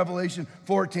before Revelation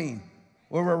 14,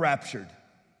 where we're raptured.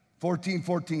 14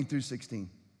 through 16.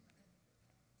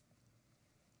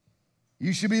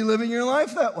 You should be living your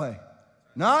life that way.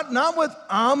 Not with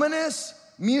ominous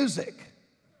music.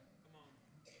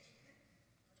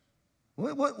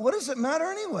 What does it matter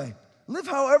anyway? Live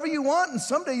however you want, and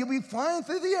someday you'll be flying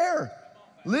through the air.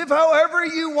 Live however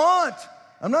you want.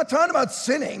 I'm not talking about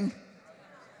sinning.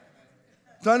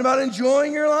 I'm talking about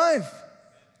enjoying your life.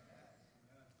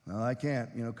 No, I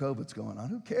can't. COVID's going on.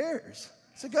 Who cares?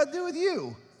 What's it got to do with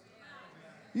you?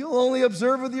 You'll only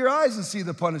observe with your eyes and see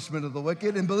the punishment of the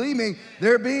wicked. And believe me,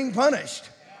 they're being punished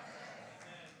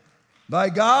by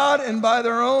God and by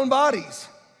their own bodies.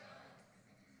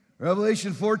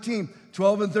 Revelation 14,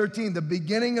 12 and 13, the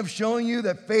beginning of showing you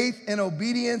that faith and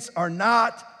obedience are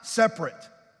not separate.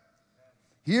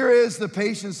 Here is the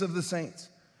patience of the saints.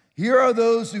 Here are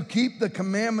those who keep the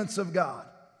commandments of God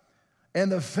and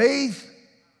the faith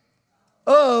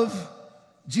of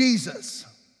Jesus.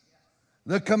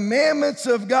 The commandments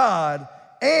of God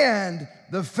and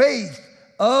the faith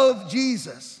of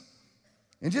Jesus.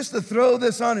 And just to throw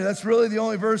this on you, that's really the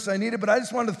only verse I needed, but I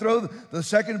just wanted to throw the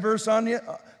second verse on you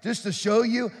just to show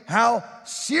you how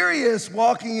serious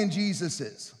walking in Jesus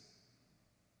is.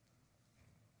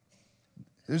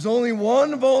 There's only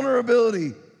one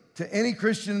vulnerability to any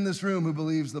Christian in this room who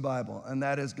believes the Bible, and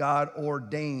that is God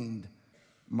ordained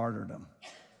martyrdom.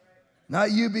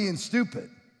 Not you being stupid.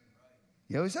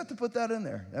 You always have to put that in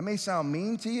there. That may sound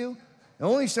mean to you. It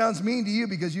only sounds mean to you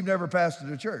because you've never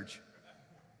pastored a church.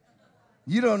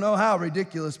 You don't know how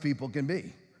ridiculous people can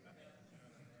be.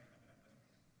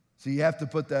 So you have to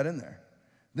put that in there.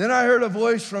 Then I heard a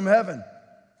voice from heaven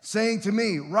saying to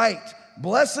me, "Write,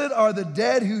 blessed are the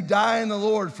dead who die in the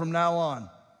Lord from now on."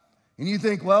 And you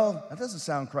think, well, that doesn't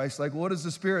sound Christ-like. What does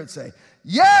the Spirit say?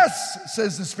 Yes,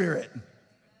 says the Spirit.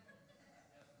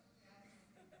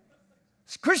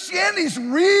 Christianity's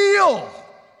real.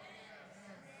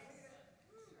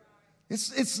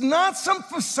 It's not some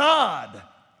facade.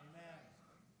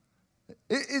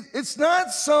 It's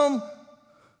not some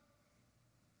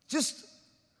just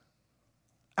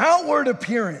outward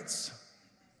appearance.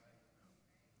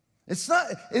 It's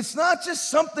not just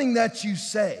something that you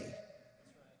say.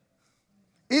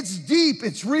 It's deep,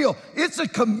 it's real. It's a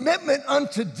commitment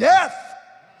unto death.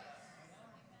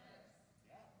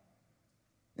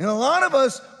 And a lot of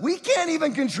us, we can't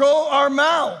even control our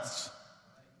mouths.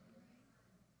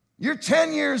 You're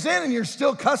 10 years in and you're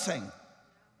still cussing.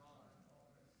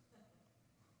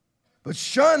 But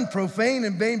shun profane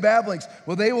and vain babblings,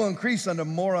 for they will increase unto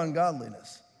more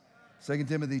ungodliness. 2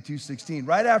 Timothy 2:16,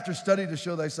 right after study to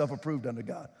show thyself approved unto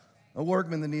God, a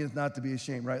workman that needeth not to be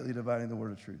ashamed, rightly dividing the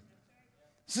word of truth.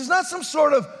 This is not some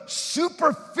sort of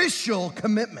superficial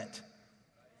commitment.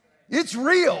 It's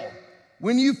real.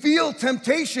 When you feel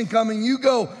temptation coming, you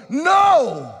go,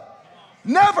 no,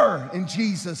 never in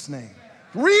Jesus' name.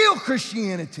 Real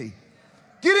Christianity.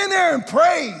 Get in there and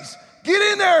praise. Get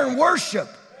in there and worship.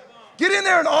 Get in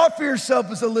there and offer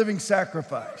yourself as a living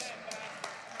sacrifice.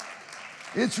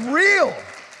 It's real.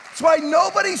 That's why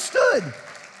nobody stood.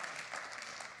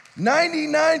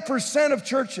 99% of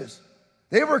churches,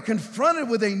 they were confronted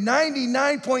with a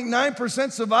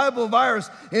 99.9% survival virus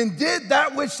and did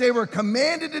that which they were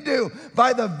commanded to do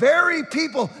by the very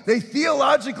people they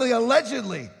theologically,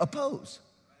 allegedly oppose.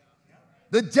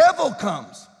 The devil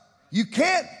comes. You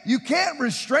can't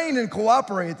restrain and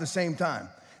cooperate at the same time.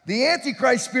 The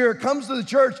Antichrist spirit comes to the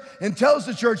church and tells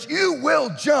the church, you will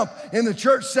jump, and the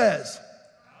church says,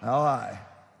 how high?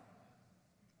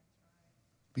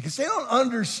 Because they don't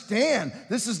understand.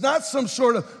 This is not some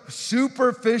sort of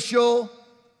superficial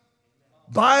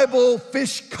Bible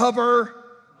fish cover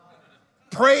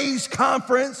praise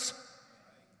conference.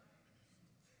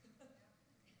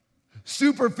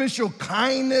 Superficial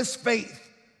kindness, faith.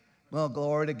 Well,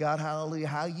 glory to God, hallelujah.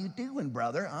 How you doing,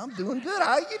 brother? I'm doing good.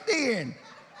 How you doing?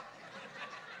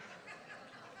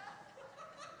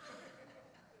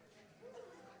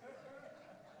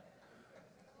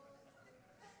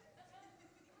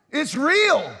 It's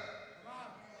real.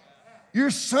 Your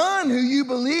son who you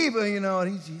believe,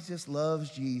 he just loves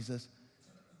Jesus.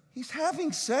 He's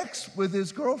having sex with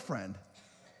his girlfriend.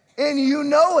 And you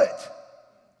know it.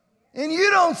 And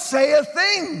you don't say a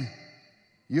thing.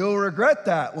 You'll regret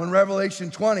that when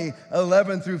Revelation 20,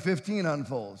 11 through 15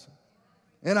 unfolds.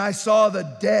 And I saw the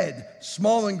dead,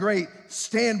 small and great,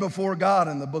 stand before God,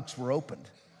 and the books were opened.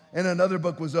 And another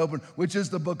book was opened, which is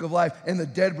the book of life, and the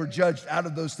dead were judged out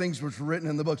of those things which were written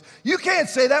in the books. You can't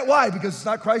say that. Why? Because it's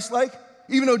not Christ-like,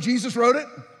 even though Jesus wrote it?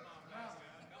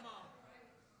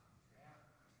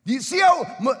 Do you see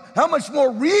how much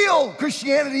more real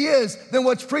Christianity is than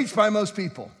what's preached by most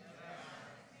people?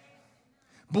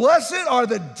 Blessed are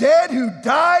the dead who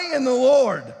die in the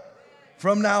Lord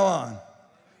from now on.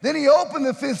 Then he opened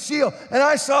the fifth seal, and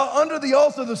I saw under the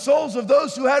altar the souls of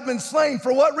those who had been slain.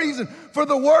 For what reason? For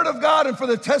the word of God and for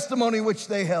the testimony which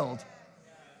they held.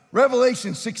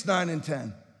 Revelation 6, 9, and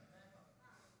 10.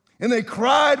 And they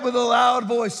cried with a loud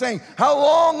voice, saying, how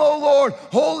long, O Lord,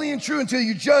 holy and true, until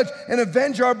you judge and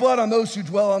avenge our blood on those who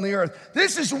dwell on the earth?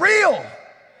 This is real.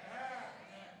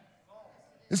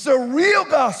 It's a real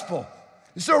gospel.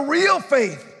 It's a real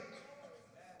faith.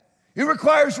 It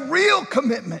requires real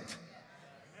commitment,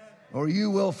 or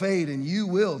you will fade and you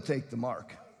will take the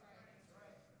mark.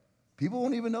 People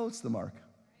won't even know it's the mark.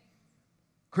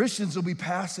 Christians will be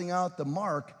passing out the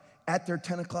mark at their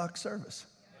 10 o'clock service.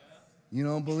 You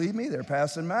don't believe me? They're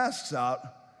passing masks out.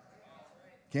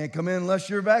 Can't come in unless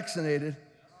you're vaccinated.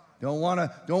 Don't want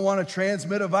to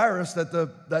transmit a virus that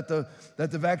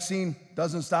the vaccine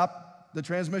doesn't stop the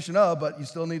transmission of, but you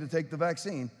still need to take the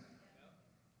vaccine.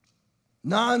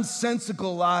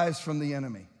 Nonsensical lies from the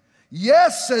enemy.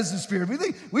 Yes, says the Spirit.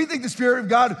 We think the Spirit of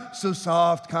God is so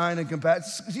soft, kind, and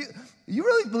compassionate. You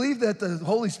really believe that the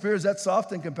Holy Spirit is that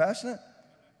soft and compassionate?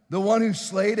 The one who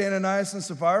slayed Ananias and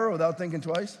Sapphira without thinking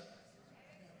twice?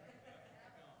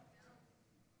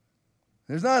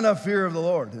 There's not enough fear of the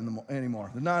Lord anymore.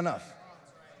 There's not enough.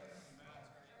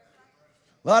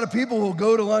 A lot of people will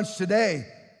go to lunch today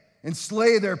and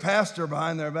slay their pastor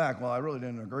behind their back. Well, I really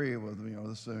didn't agree with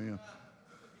this.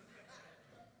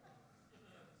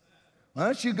 Why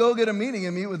don't you go get a meeting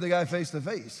and meet with the guy face to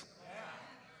face?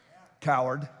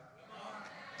 Coward.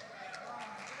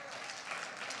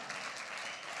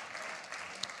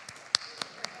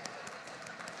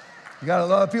 You got a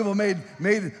lot of people made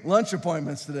lunch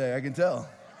appointments today, I can tell.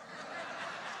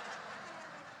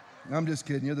 I'm just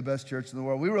kidding. You're the best church in the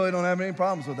world. We really don't have any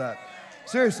problems with that.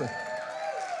 Seriously.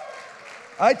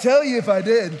 I tell you if I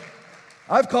did.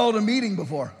 I've called a meeting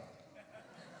before.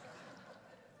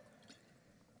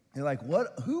 You're like,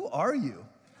 what? Who are you?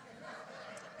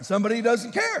 Somebody who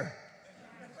doesn't care.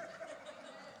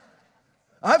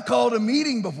 I've called a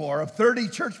meeting before of 30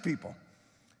 church people.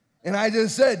 And I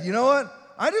just said, you know what?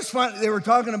 I just find they were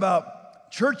talking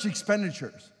about church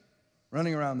expenditures,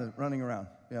 running around.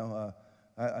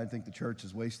 I think the church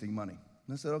is wasting money.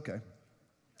 And I said, okay.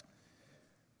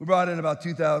 We brought in about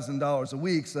 $2,000 a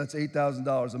week, so that's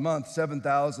 $8,000 a month.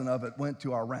 $7,000 of it went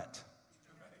to our rent.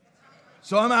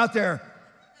 So I'm out there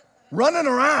running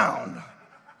around.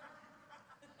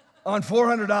 on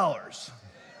 $400.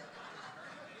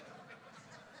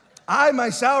 My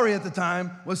salary at the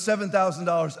time was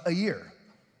 $7,000 a year.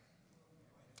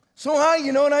 So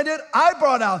you know what I did? I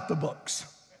brought out the books.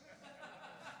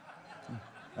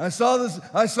 I saw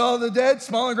the dead,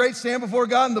 small and great, stand before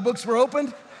God, and the books were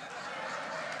opened.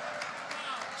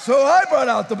 So I brought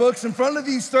out the books in front of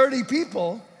these 30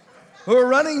 people who are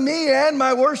running me and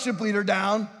my worship leader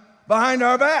down behind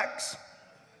our backs.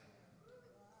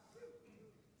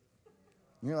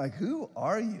 And you're like, who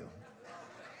are you?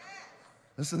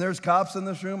 Listen, there's cops in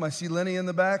this room. I see Lenny in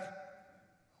the back.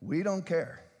 We don't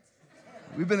care.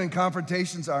 We've been in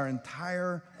confrontations our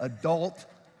entire adult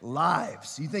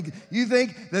lives. You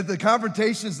think that the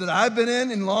confrontations that I've been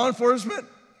in law enforcement,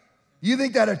 you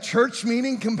think that a church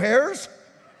meeting compares?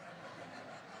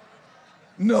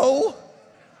 No.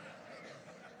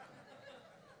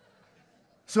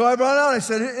 So I brought out, I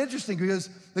said, interesting, because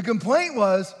the complaint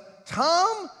was,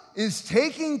 Tom is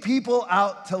taking people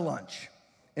out to lunch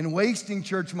and wasting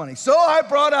church money. So I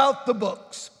brought out the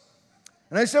books.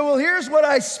 And I said, well, here's what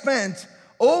I spent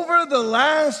over the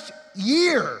last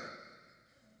year.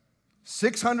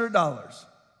 $600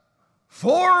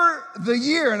 for the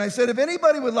year. And I said, if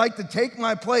anybody would like to take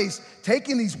my place,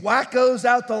 taking these wackos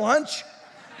out to lunch,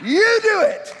 you do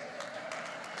it.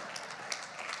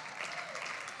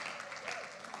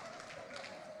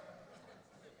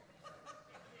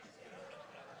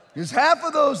 Because half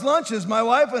of those lunches, my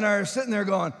wife and I are sitting there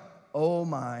going, oh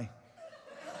my,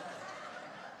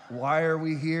 why are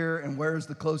we here and where's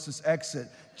the closest exit?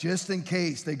 Just in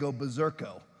case they go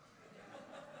berserko.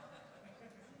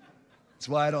 That's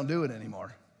why I don't do it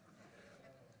anymore.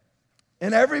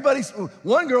 And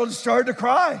one girl just started to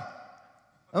cry.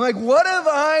 I'm like, what have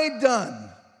I done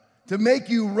to make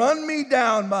you run me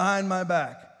down behind my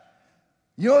back?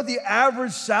 You know what the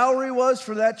average salary was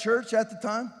for that church at the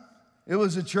time? It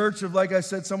was a church of, like I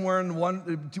said, somewhere in the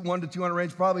 1 to 200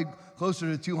 range, probably closer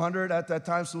to 200 at that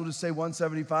time, so we'll just say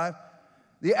 175.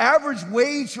 The average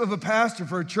wage of a pastor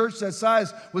for a church that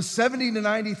size was $70,000 to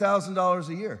 $90,000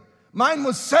 a year. Mine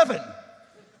was $7,000.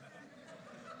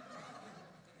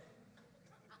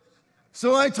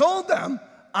 So I told them,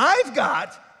 I've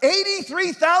got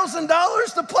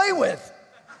 $83,000 to play with.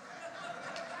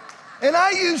 And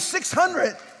I used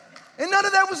 $600, and none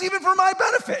of that was even for my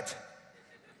benefit.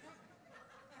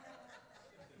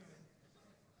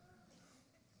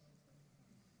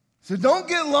 So don't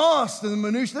get lost in the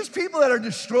minutiae. There's people that are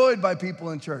destroyed by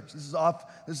people in church. This is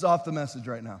off the message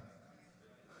right now.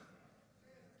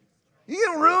 You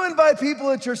get ruined by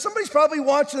people at church. Somebody's probably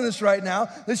watching this right now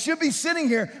that should be sitting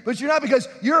here, but you're not because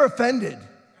you're offended.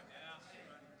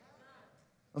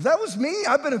 If that was me,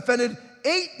 I've been offended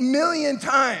 8 million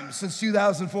times since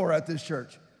 2004 at this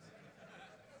church.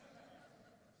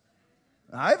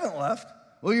 I haven't left.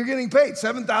 Well, you're getting paid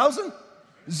 $7,000?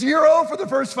 $0 for the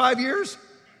first 5 years?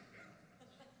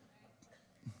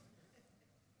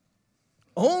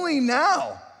 Only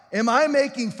now am I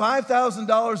making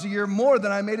 $5,000 a year more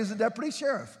than I made as a deputy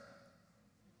sheriff.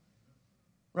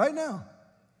 Right now.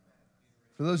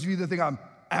 For those of you that think I'm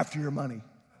after your money.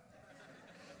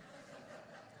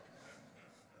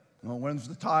 Well, when's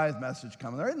the tithe message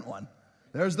coming? There isn't one.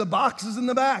 There's the boxes in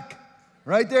the back.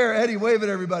 Right there. Eddie, wave at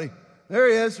everybody. There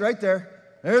he is, right there.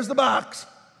 There's the box.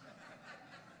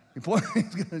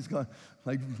 He's going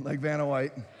like Vanna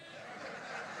White.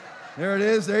 There it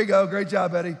is. There you go. Great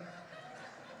job, Eddie.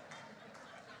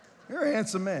 You're a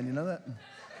handsome man. You know that?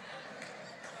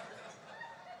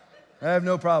 I have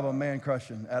no problem man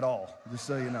crushing at all, just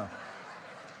so you know.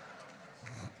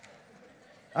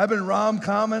 I've been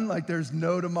rom-comming like there's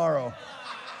no tomorrow.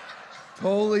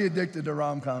 Totally addicted to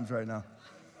rom-coms right now.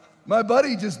 My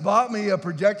buddy just bought me a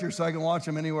projector so I can watch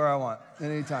them anywhere I want, at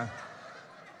any time.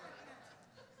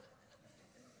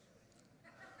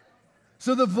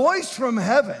 So the voice from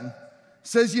heaven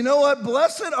says, you know what?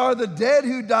 Blessed are the dead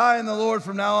who die in the Lord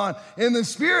from now on. And the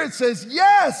Spirit says,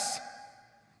 yes,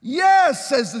 yes,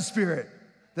 says the Spirit,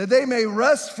 that they may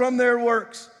rest from their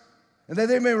works, and that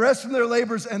they may rest from their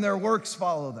labors, and their works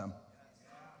follow them.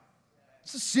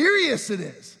 So serious it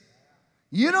is.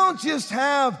 You don't just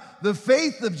have the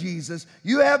faith of Jesus,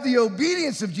 you have the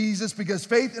obedience of Jesus, because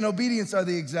faith and obedience are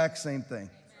the exact same thing.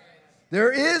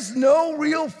 There is no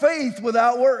real faith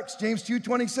without works. James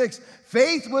 2:26,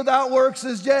 faith without works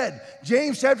is dead.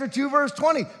 James chapter 2, verse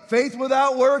 20, faith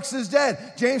without works is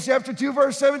dead. James chapter 2,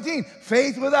 verse 17,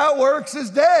 faith without works is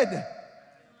dead.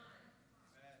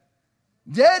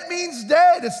 Dead means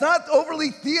dead. It's not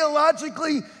overly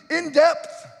theologically in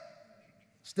depth.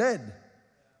 It's dead.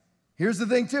 Here's the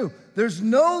thing too, there's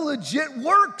no legit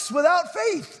works without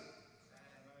faith.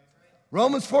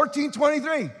 Romans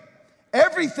 14:23.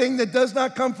 Everything that does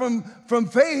not come from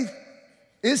faith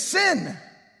is sin.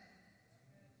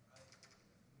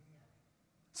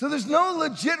 So there's no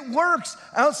legit works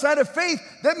outside of faith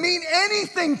that mean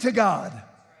anything to God.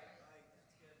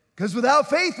 Because without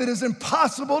faith, it is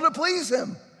impossible to please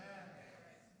him.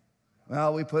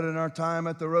 Well, we put in our time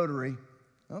at the Rotary.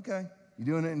 Okay, you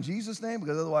doing it in Jesus' name?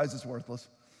 Because otherwise it's worthless.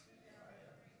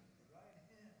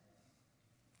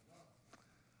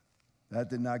 That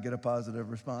did not get a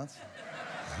positive response.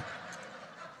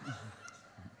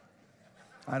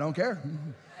 I don't care.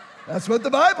 That's what the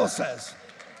Bible says.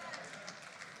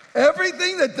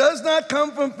 Everything that does not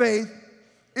come from faith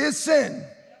is sin.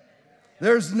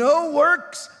 There's no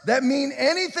works that mean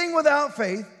anything without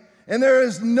faith, and there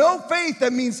is no faith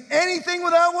that means anything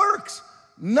without works.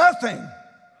 Nothing.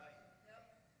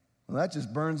 Well, that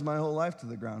just burns my whole life to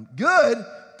the ground. Good,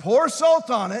 pour salt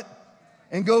on it,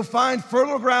 and go find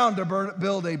fertile ground to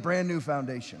build a brand new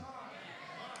foundation.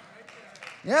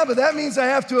 Yeah, but that means I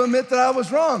have to admit that I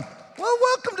was wrong. Well,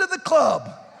 welcome to the club.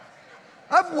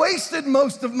 I've wasted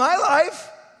most of my life.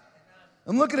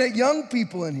 I'm looking at young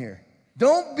people in here.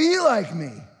 Don't be like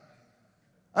me.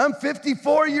 I'm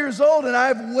 54 years old and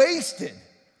I've wasted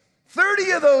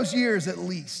 30 of those years at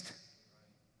least.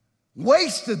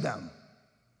 Wasted them.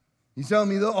 You telling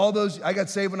me that all those, I got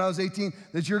saved when I was 18,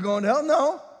 that you're going to hell?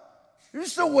 No. You're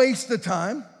just a waste of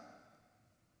time.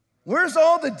 Where's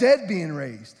all the dead being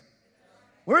raised?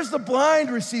 Where's the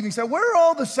blind receiving sight? Where are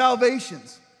all the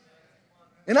salvations?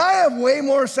 And I have way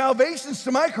more salvations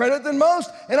to my credit than most,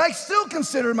 and I still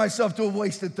consider myself to have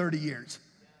wasted 30 years.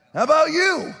 How about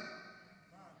you?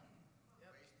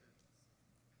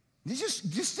 You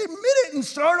just admit it and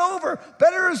start over.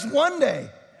 Better is one day.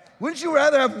 Wouldn't you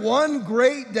rather have one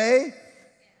great day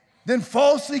than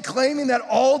falsely claiming that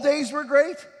all days were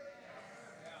great?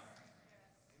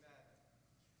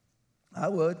 I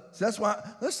would. So that's why,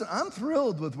 listen, I'm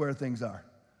thrilled with where things are.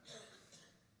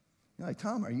 You're like,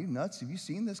 Tom, are you nuts? Have you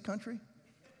seen this country?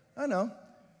 I know.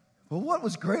 But what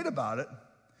was great about it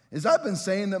is I've been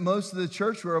saying that most of the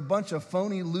church were a bunch of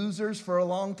phony losers for a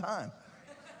long time.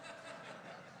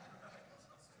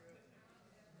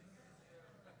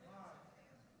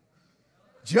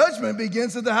 Judgment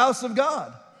begins at the house of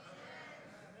God.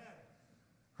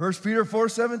 1 Peter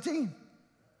 4:17.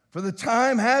 For the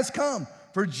time has come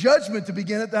for judgment to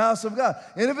begin at the house of God.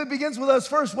 And if it begins with us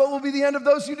first, what will be the end of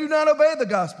those who do not obey the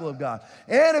gospel of God?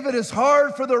 And if it is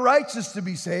hard for the righteous to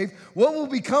be saved, what will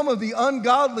become of the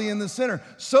ungodly and the sinner?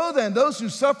 So then, those who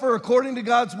suffer according to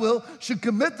God's will should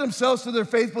commit themselves to their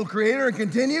faithful Creator and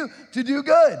continue to do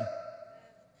good.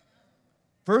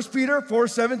 1 Peter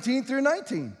 4:17 through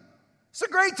 19. It's a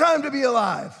great time to be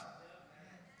alive.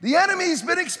 The enemy's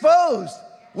been exposed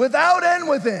without and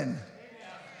within.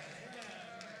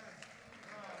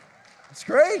 It's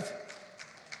great.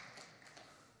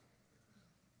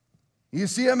 You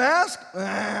see a mask?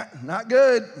 Not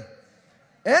good.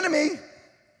 Enemy.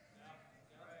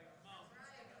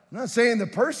 I'm not saying the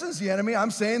person's the enemy.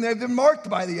 I'm saying they've been marked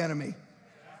by the enemy.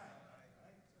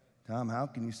 Tom, how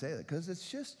can you say that? Because it's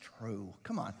just true.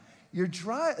 Come on. You're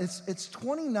dry. It's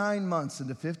 29 months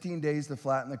into 15 days to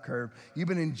flatten the curve. You've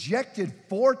been injected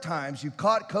 4 times. You've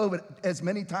caught COVID as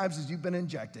many times as you've been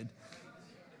injected.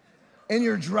 And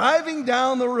you're driving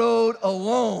down the road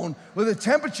alone with a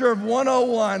temperature of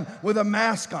 101 with a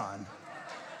mask on.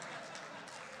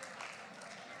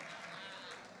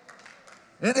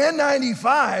 An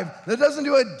N95 that doesn't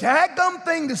do a daggum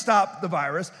thing to stop the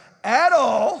virus at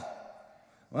all.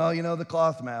 Well, you know, the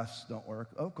cloth masks don't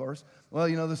work, of course. Well,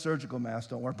 you know, the surgical masks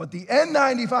don't work. But the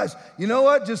N95s, you know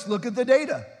what? Just look at the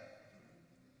data.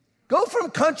 Go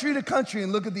from country to country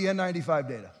and look at the N95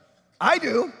 data. I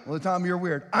do. Well, Tom, you're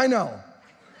weird. I know.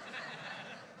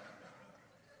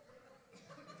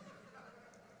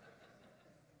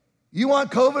 You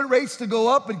want COVID rates to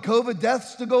go up and COVID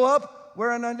deaths to go up? Wear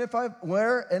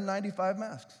N95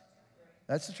 masks.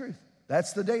 That's the truth.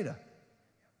 That's the data.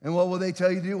 And what will they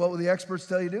tell you to do? What will the experts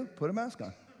tell you to do? Put a mask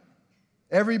on.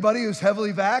 Everybody who's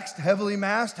heavily vaxxed, heavily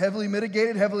masked, heavily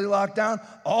mitigated, heavily locked down,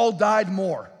 all died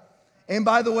more. And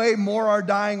by the way, more are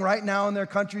dying right now in their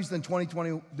countries than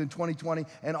 2020,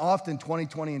 and often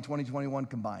 2020 and 2021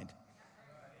 combined.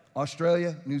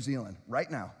 Australia, New Zealand,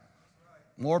 right now.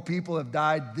 More people have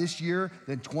died this year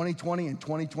than 2020 and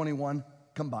 2021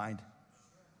 combined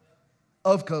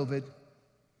of COVID,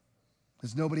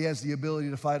 because nobody has the ability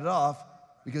to fight it off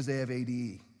because they have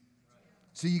ADE.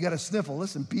 So you got to sniffle.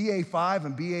 Listen, BA5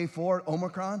 and BA4,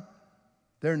 Omicron,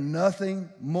 they're nothing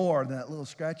more than that little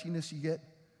scratchiness you get.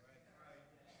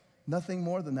 Nothing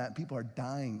more than that. People are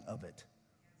dying of it.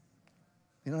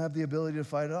 They don't have the ability to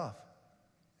fight it off.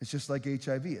 It's just like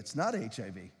HIV. It's not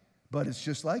HIV, but it's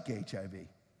just like HIV.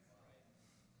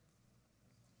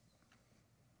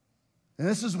 And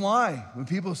this is why when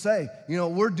people say,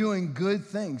 we're doing good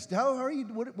things. How are you?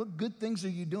 What good things are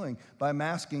you doing by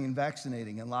masking and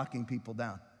vaccinating and locking people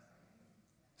down?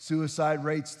 Suicide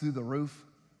rates through the roof.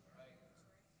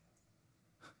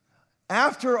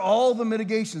 After all the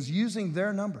mitigations, using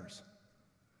their numbers,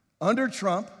 under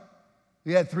Trump,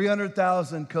 we had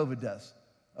 300,000 COVID deaths,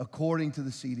 according to the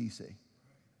CDC.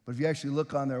 But if you actually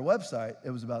look on their website, it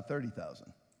was about 30,000.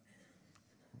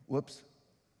 Whoops.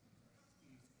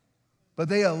 But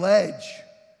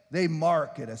they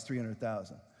mark it as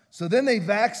 300,000. So then they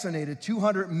vaccinated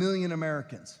 200 million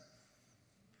Americans.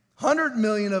 100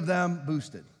 million of them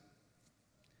boosted.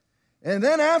 And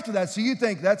then after that, so you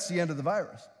think that's the end of the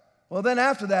virus. Well, then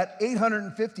after that,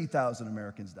 850,000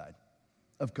 Americans died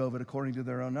of COVID, according to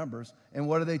their own numbers. And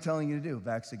what are they telling you to do?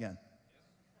 Vax again.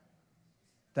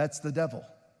 That's the devil.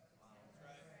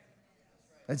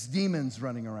 That's demons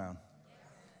running around.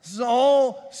 This is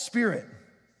all spirit.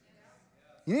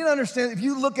 You need to understand, if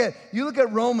you look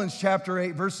at Romans chapter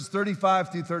 8, verses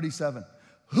 35 through 37.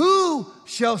 Who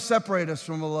shall separate us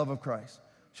from the love of Christ?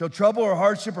 Shall trouble or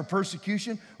hardship or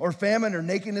persecution or famine or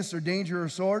nakedness or danger or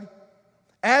sword?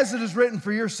 As it is written,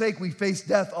 for your sake we face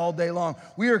death all day long.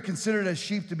 We are considered as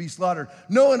sheep to be slaughtered.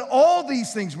 No, in all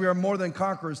these things we are more than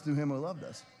conquerors through him who loved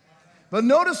us. But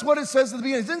notice what it says at the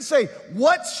beginning. It didn't say,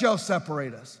 what shall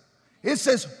separate us? It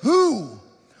says, who?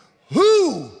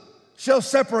 Who shall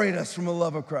separate us from the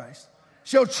love of Christ?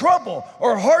 Shall trouble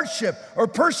or hardship or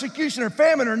persecution or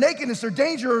famine or nakedness or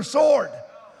danger or sword?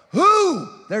 Who?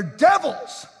 They're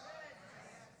devils.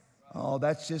 Oh,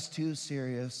 that's just too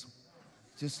serious.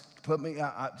 Just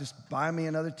buy me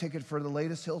another ticket for the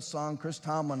latest Hillsong Chris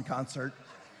Tomlin concert.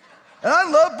 And I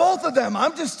love both of them.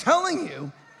 I'm just telling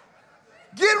you,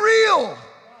 get real.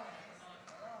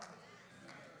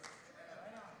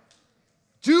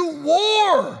 Do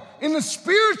war in the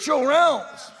spiritual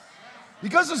realms.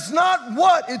 Because it's not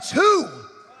what, it's who.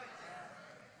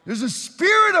 There's a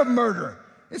spirit of murder.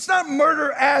 It's not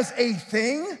murder as a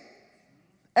thing,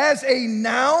 as a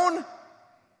noun.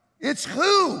 It's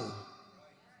who.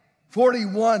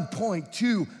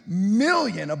 41.2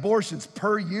 million abortions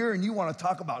per year, and you want to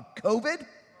talk about COVID?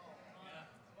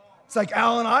 It's like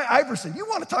Allen Iverson. You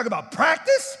want to talk about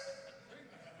practice?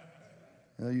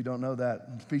 No, you don't know that.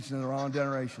 I'm speaking to the wrong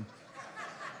generation.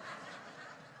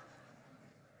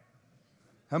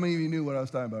 How many of you knew what I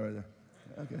was talking about right there?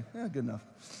 Okay, yeah, good enough.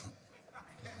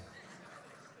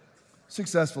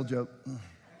 Successful joke.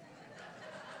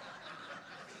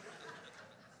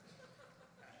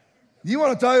 You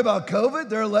want to talk about COVID?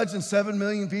 They're alleging 7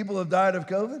 million people have died of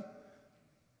COVID.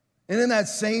 And in that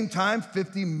same time,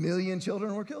 50 million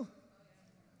children were killed.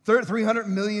 300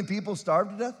 million people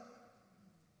starved to death.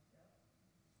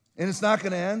 And it's not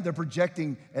going to end. They're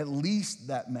projecting at least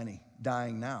that many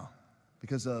dying now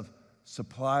because of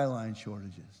supply line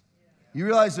shortages. You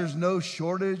realize there's no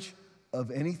shortage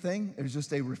of anything? There's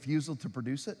just a refusal to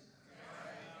produce it.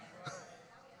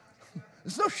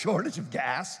 There's no shortage of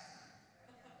gas.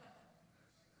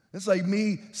 It's like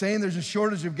me saying there's a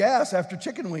shortage of gas after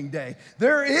Chicken Wing Day.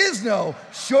 There is no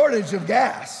shortage of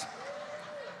gas.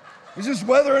 It's just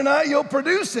whether or not you'll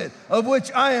produce it, of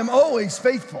which I am always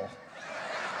faithful.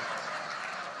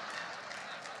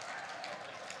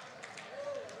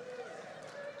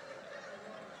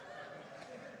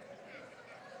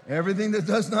 Everything that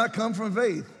does not come from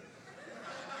faith.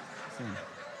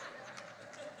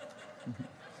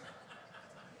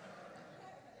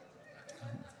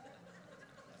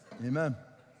 Amen.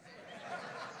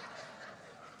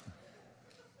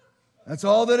 That's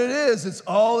all that it is. It's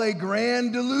all a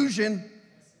grand delusion.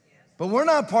 But we're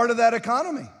not part of that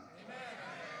economy.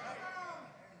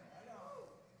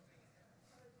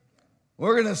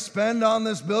 We're going to spend on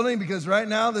this building because right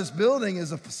now this building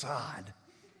is a facade.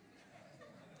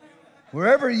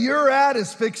 Wherever you're at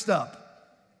is fixed up.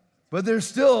 But you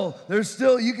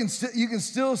can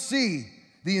still see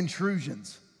the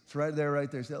intrusions. It's right there, right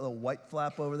there. See that little white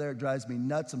flap over there? It drives me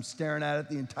nuts. I'm staring at it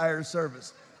the entire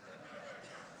service.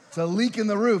 It's a leak in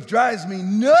the roof. Drives me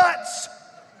nuts.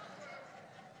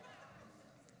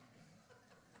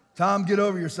 Tom, get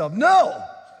over yourself. No,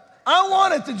 I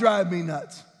want it to drive me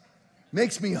nuts.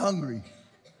 Makes me hungry.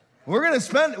 We're going to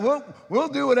spend, we'll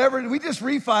do whatever. We just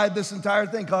refied this entire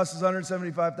thing. Cost us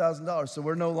 $175,000. So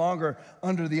we're no longer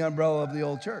under the umbrella of the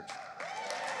old church.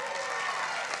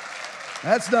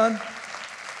 That's done.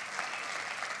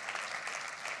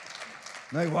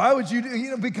 Like, why would you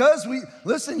do, because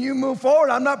you move forward.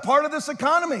 I'm not part of this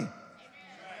economy.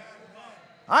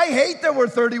 I hate that we're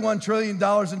 $31 trillion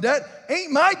in debt.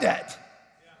 Ain't my debt.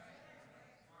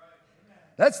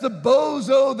 That's the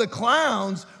bozo, the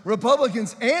clowns,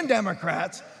 Republicans and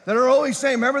Democrats that are always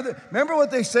saying, remember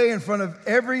what they say in front of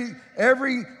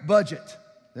every budget.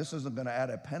 This isn't going to add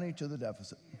a penny to the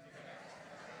deficit.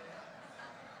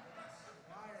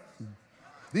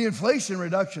 The Inflation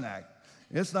Reduction Act,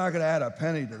 it's not going to add a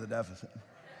penny to the deficit.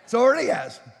 It already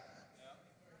has.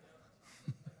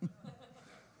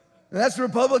 And that's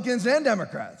Republicans and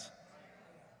Democrats.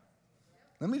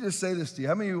 Let me just say this to you.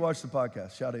 How many of you watch the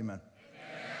podcast? Shout amen.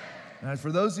 And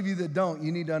for those of you that don't,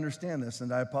 you need to understand this,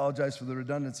 and I apologize for the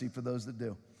redundancy for those that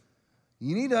do.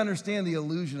 You need to understand the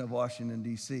illusion of Washington,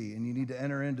 D.C., and you need to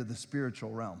enter into the spiritual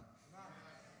realm.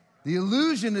 The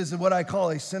illusion is what I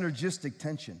call a synergistic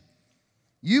tension.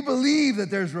 You believe that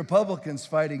there's Republicans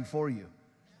fighting for you,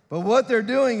 but what they're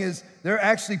doing is they're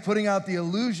actually putting out the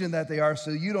illusion that they are so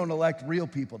you don't elect real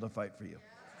people to fight for you.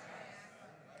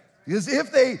 Because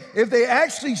if they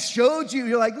actually showed you,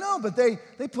 you're like, no, but they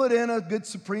put in a good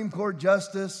Supreme Court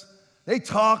justice. They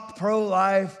talked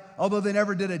pro-life, although they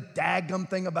never did a daggum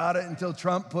thing about it until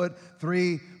Trump put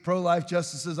 3 pro-life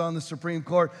justices on the Supreme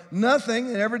Court. Nothing,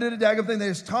 they never did a daggum thing, they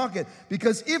just talk it.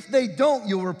 Because if they don't,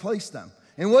 you'll replace them.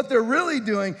 And what they're really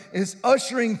doing is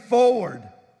ushering forward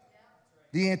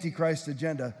the Antichrist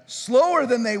agenda slower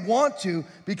than they want to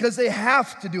because they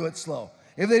have to do it slow.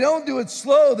 If they don't do it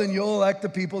slow, then you'll elect the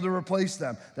people to replace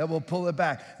them that will pull it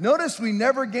back. Notice we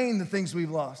never gain the things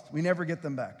we've lost. We never get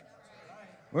them back.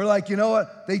 We're like, you know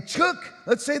what? They took,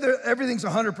 let's say everything's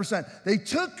 100%. They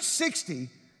took 60,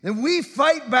 then we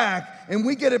fight back and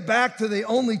we get it back to they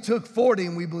only took 40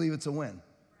 and we believe it's a win.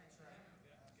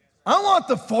 I want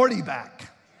the 40 back.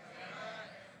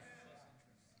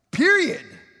 Period.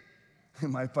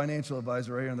 My financial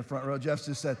advisor right here in the front row, Jeff,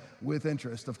 just said, with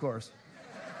interest, of course.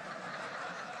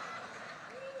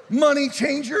 Money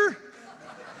changer.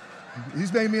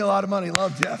 He's made me a lot of money.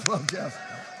 Love Jeff.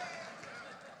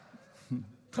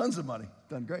 Tons of money.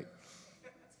 Done great.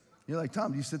 You're like,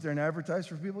 Tom, do you sit there and advertise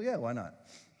for people? Yeah, why not?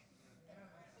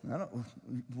 I don't.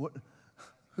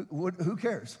 Who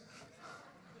cares?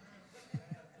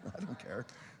 I don't care.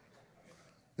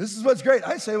 This is what's great.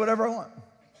 I say whatever I want.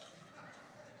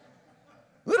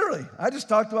 Literally. I just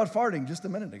talked about farting just a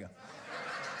minute ago.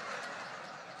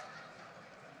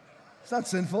 It's not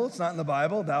sinful. It's not in the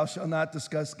Bible. Thou shalt not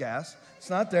discuss gas. It's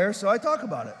not there, so I talk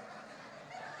about it.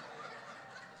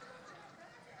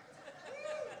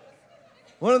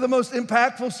 One of the most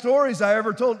impactful stories I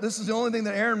ever told, this is the only thing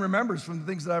that Aaron remembers from the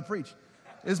things that I preached,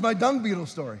 is my dung beetle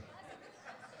story.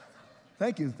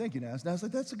 Thank you, Naz. Naz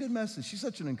like, that's a good message. She's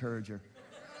such an encourager.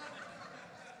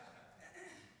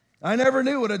 I never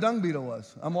knew what a dung beetle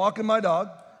was. I'm walking my dog.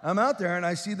 I'm out there, and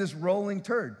I see this rolling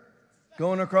turd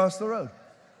going across the road.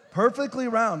 Perfectly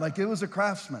round, like it was a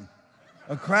craftsman.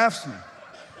 A craftsman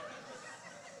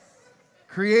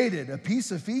created a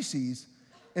piece of feces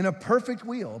in a perfect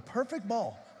wheel, a perfect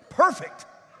ball. Perfect.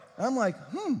 And I'm like,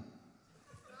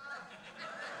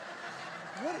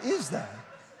 what is that?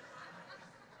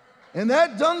 And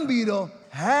that dung beetle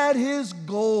had his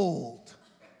gold.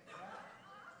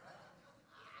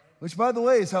 Which, by the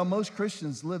way, is how most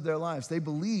Christians live their lives. They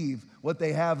believe what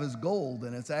they have is gold,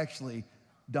 and it's actually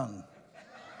dung.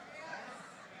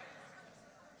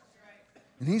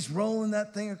 And he's rolling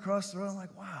that thing across the road. I'm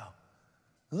like, wow,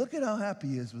 look at how happy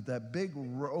he is with that big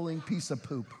rolling piece of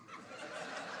poop.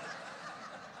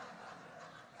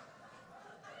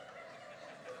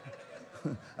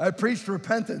 I preached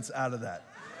repentance out of that.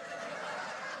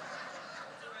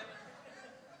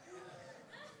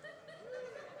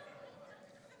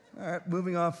 All right,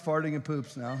 moving off farting and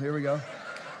poops now. Here we go.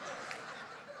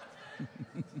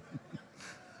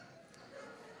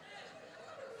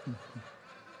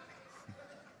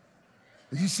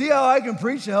 You see how I can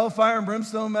preach a hellfire and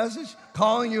brimstone message?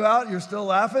 Calling you out, you're still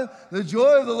laughing? The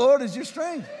joy of the Lord is your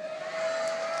strength.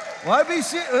 Why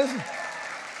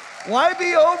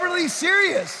be overly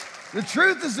serious? The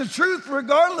truth is the truth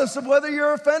regardless of whether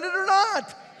you're offended or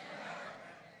not.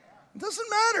 It doesn't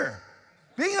matter.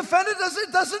 Being offended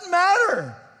doesn't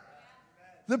matter.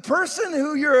 The person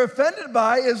who you're offended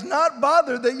by is not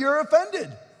bothered that you're offended.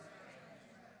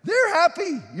 They're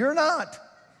happy, you're not.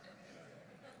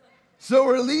 So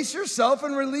release yourself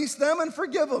and release them and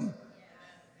forgive them.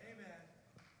 Amen.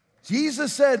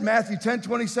 Jesus said, Matthew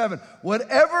 10:27,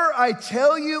 whatever I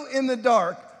tell you in the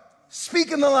dark,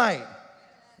 speak in the light.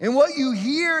 And what you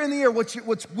hear in the ear, what's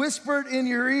whispered in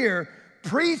your ear,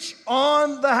 preach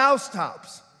on the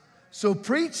housetops. So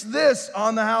preach this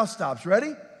on the housetops.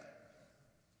 Ready?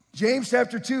 James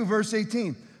chapter 2, verse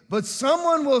 18. But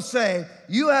someone will say,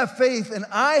 you have faith and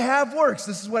I have works.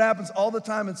 This is what happens all the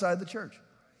time inside the church.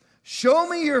 Show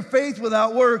me your faith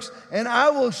without works, and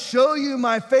I will show you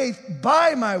my faith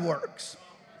by my works.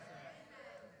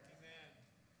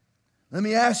 Let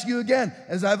me ask you again,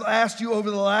 as I've asked you over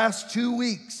the last 2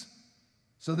 weeks.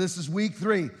 So this is week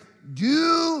 3.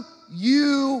 Do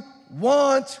you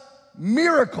want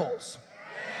miracles?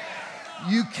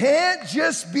 You can't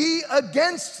just be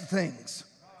against things.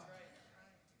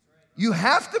 You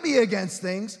have to be against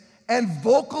things, and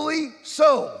vocally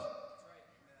so.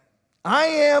 I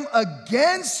am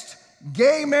against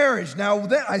gay marriage. Now,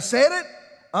 I said it,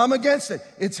 I'm against it.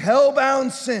 It's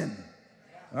hell-bound sin.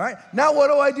 All right? Now, what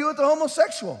do I do with the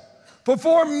homosexual?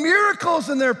 Perform miracles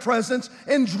in their presence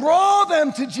and draw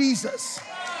them to Jesus.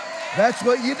 That's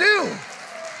what you do.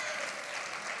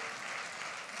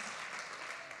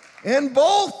 And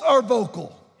both are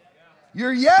vocal.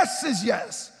 Your yes is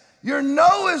yes. Your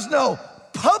no is no.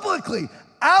 Publicly,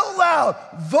 out loud,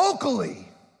 vocally.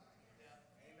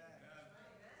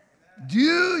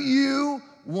 Do you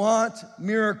want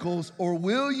miracles, or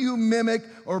will you mimic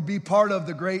or be part of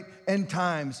the great end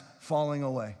times falling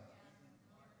away?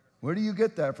 Where do you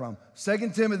get that from?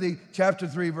 2 Timothy chapter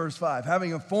 3, verse 5.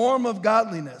 Having a form of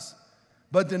godliness,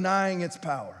 but denying its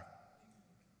power.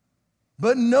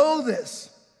 But know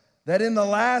this, that in the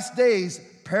last days,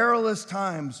 perilous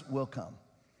times will come.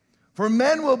 For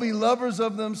men will be lovers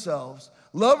of themselves,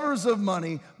 lovers of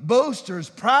money, boasters,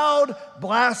 proud,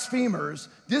 blasphemers,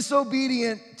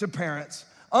 disobedient to parents,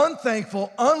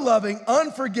 unthankful, unloving,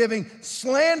 unforgiving,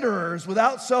 slanderers,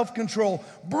 without self-control,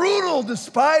 brutal,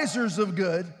 despisers of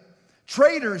good,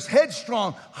 traitors,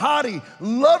 headstrong, haughty,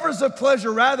 lovers of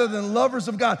pleasure rather than lovers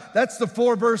of God. That's the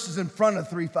 4 verses in front of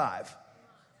 3:5.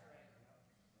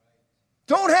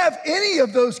 Don't have any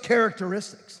of those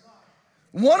characteristics.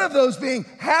 One of those being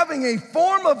having a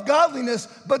form of godliness,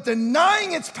 but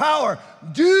denying its power.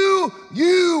 Do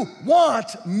you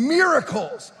want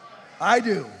miracles? I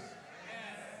do.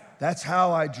 That's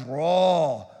how I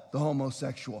draw the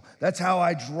homosexual. That's how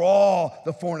I draw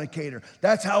the fornicator.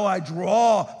 That's how I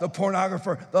draw the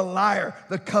pornographer, the liar,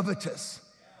 the covetous.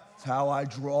 That's how I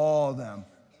draw them.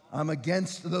 I'm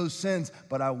against those sins,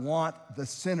 but I want the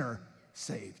sinner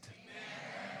saved.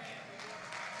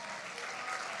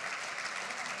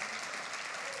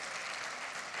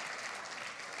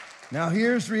 Now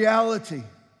here's reality.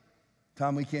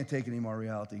 Tom, we can't take any more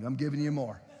reality. I'm giving you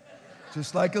more.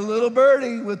 Just like a little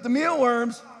birdie with the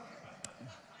mealworms.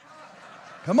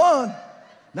 Come on.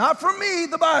 Not from me,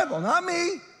 the Bible, not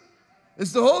me.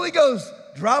 It's the Holy Ghost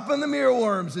dropping the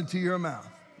mealworms into your mouth.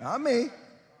 Not me.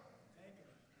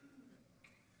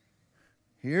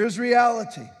 Here's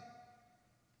reality.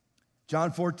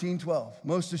 John 14:12.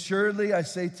 Most assuredly, I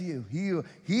say to you,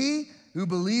 he who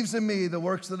believes in me, the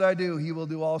works that I do, he will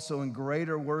do also, and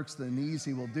greater works than these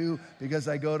he will do, because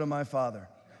I go to my Father.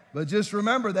 But just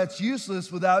remember, that's useless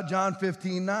without John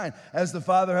 15:9. As the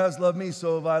Father has loved me,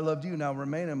 so have I loved you. Now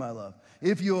remain in my love.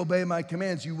 If you obey my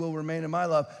commands, you will remain in my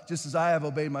love, just as I have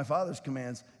obeyed my Father's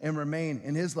commands and remain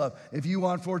in his love. If you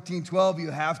want 14:12, you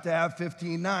have to have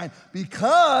 15:9,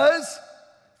 because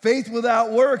faith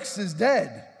without works is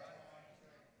dead.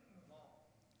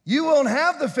 You won't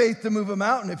have the faith to move a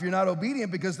mountain if you're not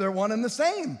obedient, because they're one and the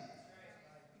same.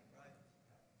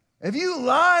 If you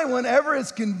lie whenever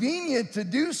it's convenient to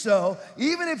do so,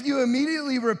 even if you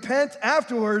immediately repent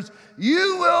afterwards,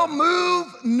 you will move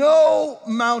no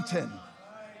mountain,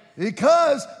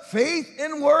 because faith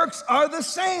and works are the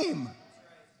same.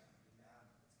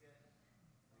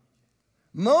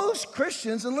 Most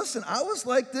Christians, and listen, I was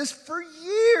like this for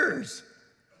years.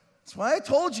 That's why I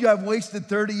told you I've wasted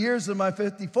 30 years of my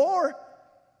 54.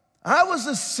 I was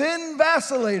a sin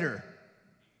vacillator.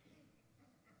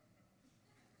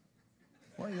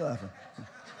 Why are you laughing?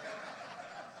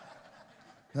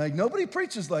 Like, nobody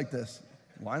preaches like this.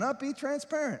 Why not be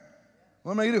transparent?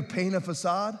 What am I going to do, paint a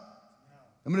facade?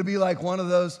 I'm going to be like one of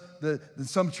those,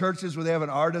 some churches where they have an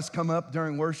artist come up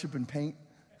during worship and paint.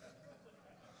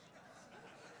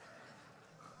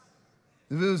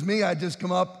 If it was me, I'd just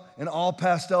come up in all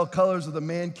pastel colors with a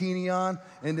mankini on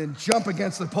and then jump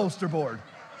against the poster board.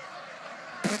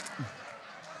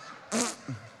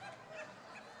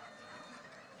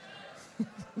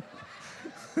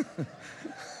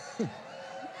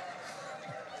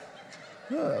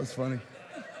 Oh, that was funny.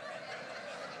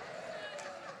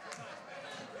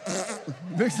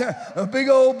 A big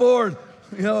old board,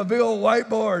 a big old white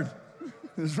board.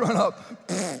 Just run up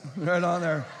right on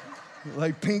there,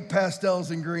 like pink pastels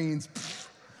and greens.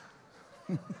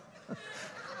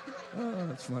 Oh,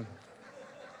 that's funny.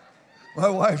 My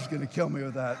wife's going to kill me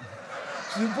with that.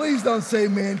 So please don't say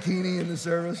mankini in the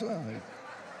service. Well,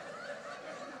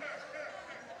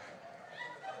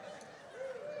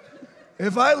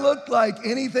 if I looked like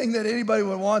anything that anybody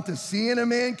would want to see in a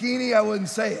mankini, I wouldn't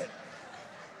say it.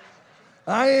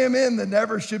 I am in the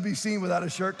Never Should Be Seen Without a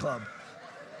Shirt Club.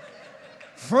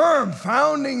 Firm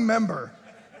founding member.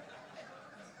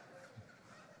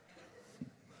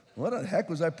 What the heck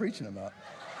was I preaching about?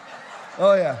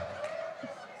 Oh, yeah.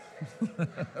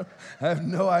 I have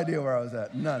no idea where I was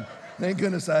at. None. Thank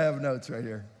goodness I have notes right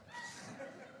here.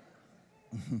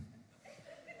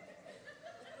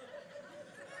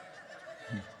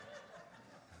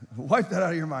 Wipe that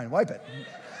out of your mind. Wipe it.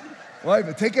 Wipe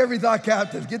it. Take every thought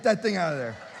captive. Get that thing out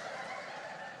of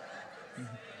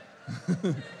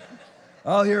there.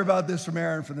 I'll hear about this from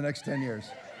Aaron for the next 10 years.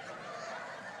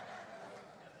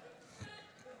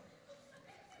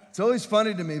 It's always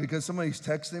funny to me because somebody's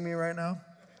texting me right now.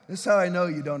 This is how I know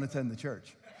you don't attend the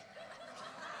church.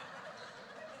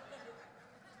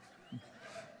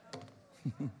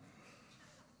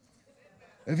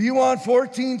 If you want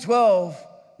 14:12,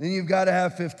 then you've got to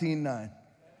have 15:9.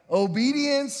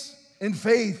 Obedience and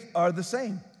faith are the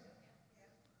same.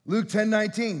 Luke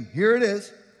 10:19, here it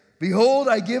is. Behold,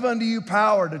 I give unto you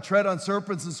power to tread on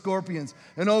serpents and scorpions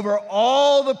and over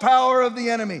all the power of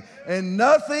the enemy, and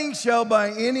nothing shall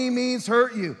by any means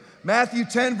hurt you. Matthew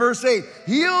 10, verse 8,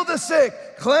 heal the sick,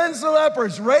 cleanse the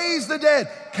lepers, raise the dead,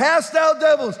 cast out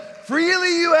devils.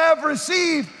 Freely you have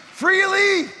received,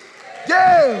 freely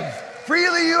give.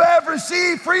 Freely you have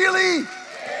received, freely.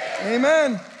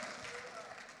 Amen.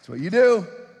 That's what you do.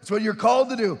 That's what you're called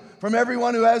to do. From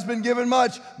everyone who has been given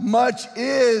much, much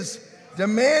is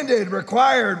demanded,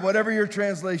 required, whatever your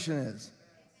translation is.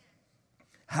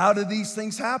 How do these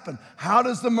things happen? How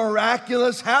does the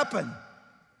miraculous happen?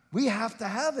 We have to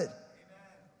have it.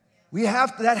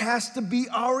 That has to be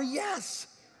our yes.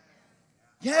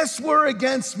 Yes, we're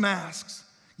against masks.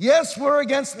 Yes, we're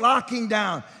against locking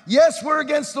down. Yes, we're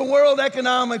against the World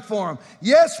Economic Forum.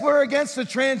 Yes, we're against the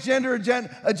transgender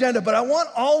agenda. But I want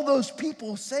all those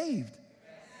people saved.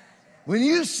 When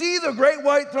you see the great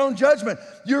white throne judgment,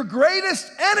 your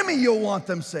greatest enemy, you'll want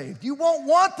them saved. You won't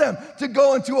want them to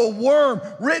go into a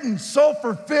worm-ridden,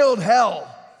 sulfur-filled hell.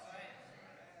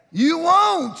 You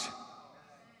won't.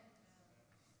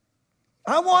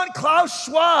 I want Klaus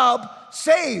Schwab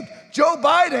saved. Joe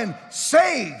Biden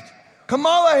saved.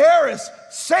 Kamala Harris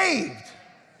saved.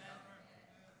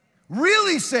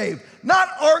 Really saved. Not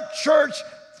Ark Church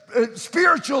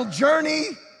spiritual journey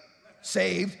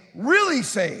saved. Really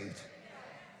saved.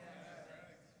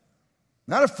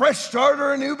 Not a fresh start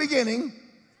or a new beginning.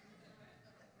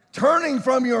 Turning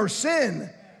from your sin,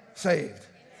 saved.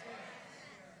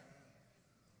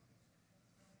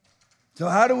 So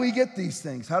how do we get these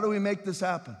things? How do we make this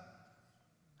happen?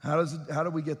 How do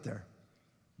we get there?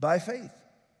 By faith.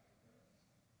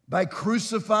 By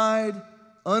crucified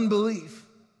unbelief.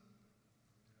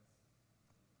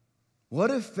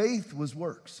 What if faith was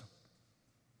works?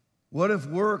 What if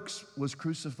works was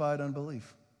crucified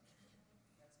unbelief?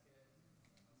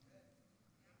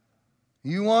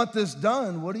 You want this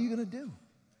done, what are you going to do?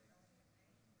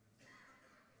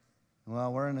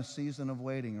 Well, we're in a season of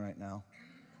waiting right now.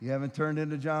 You haven't turned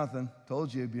into Jonathan.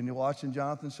 Told you, you've been watching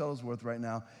Jonathan Shuttlesworth right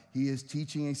now. He is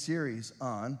teaching a series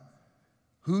on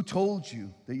who told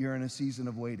you that you're in a season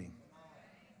of waiting.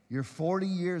 You're 40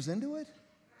 years into it?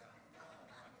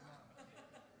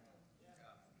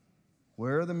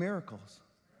 Where are the miracles?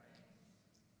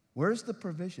 Where's the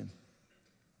provision?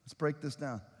 Let's break this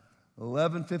down.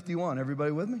 11:51.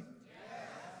 Everybody with me? Yes.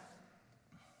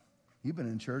 You've been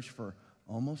in church for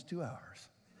almost 2 hours.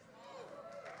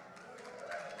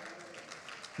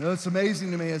 You know, it's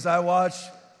amazing to me as I watch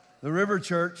the River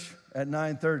Church at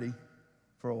 9:30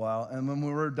 for a while, and when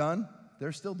we were done,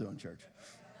 they're still doing church.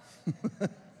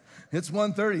 It's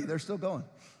 1:30. They're still going.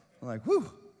 I'm like,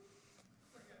 whew.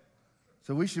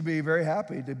 So we should be very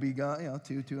happy to be gone,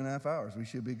 2.5 hours. We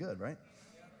should be good, right?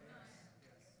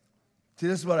 See,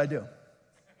 this is what I do.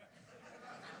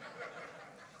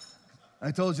 I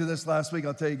told you this last week.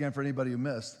 I'll tell you again for anybody who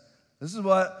missed. This is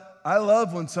what I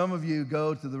love when some of you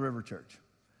go to the River Church.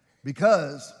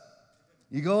 Because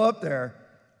you go up there,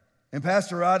 and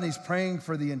Pastor Rodney's praying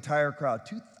for the entire crowd.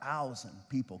 2,000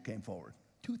 people came forward.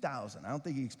 2,000. I don't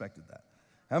think he expected that.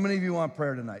 How many of you want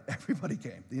prayer tonight? Everybody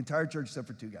came. The entire church except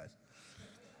for 2 guys.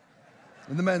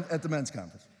 At the men's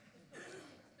conference.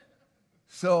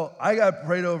 So I got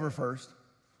prayed over first.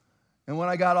 And when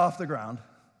I got off the ground,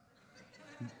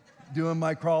 doing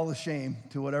my crawl of shame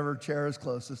to whatever chair is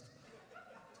closest,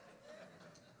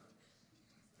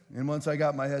 and once I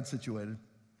got my head situated,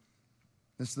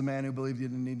 this is the man who believed he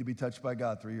didn't need to be touched by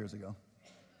God 3 years ago.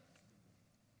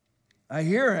 I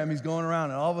hear him, he's going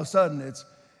around, and all of a sudden it's,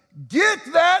 get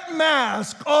that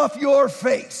mask off your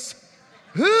face.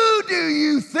 Who do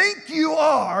you think you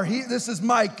are? This is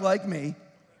Mike, like me.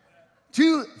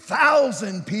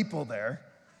 2,000 people there.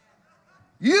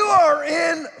 You are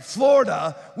in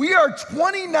Florida. We are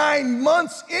 29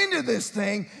 months into this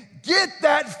thing. Get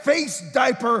that face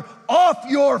diaper off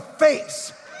your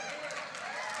face.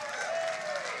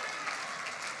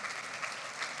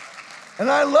 And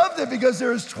I loved it because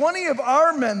there was 20 of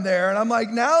our men there, and I'm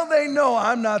like, now they know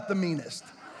I'm not the meanest.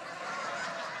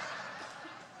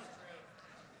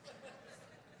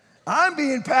 I'm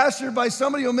being pastored by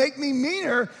somebody who'll make me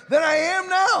meaner than I am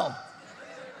now.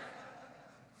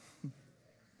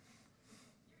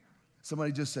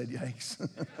 Somebody just said, yikes.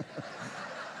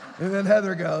 And then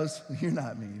Heather goes, you're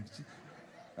not mean.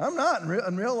 I'm not.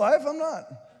 In real life, I'm not.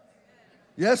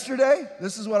 Yesterday,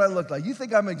 this is what I looked like. You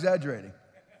think I'm exaggerating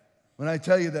when I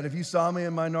tell you that if you saw me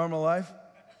in my normal life,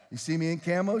 you see me in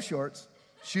camo shorts,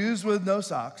 shoes with no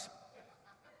socks,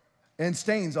 and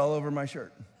stains all over my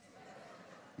shirt.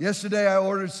 Yesterday, I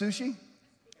ordered sushi.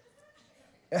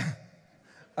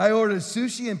 I ordered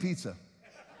sushi and pizza.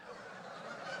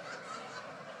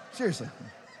 Seriously.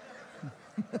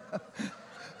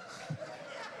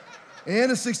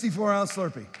 And a 64-ounce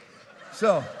Slurpee.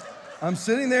 So I'm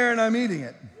sitting there and I'm eating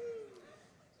it.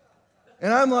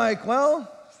 And I'm like,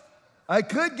 well, I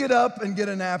could get up and get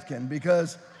a napkin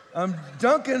because I'm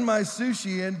dunking my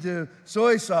sushi into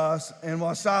soy sauce and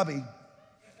wasabi.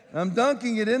 I'm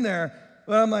dunking it in there,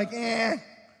 but I'm like,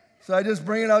 So I just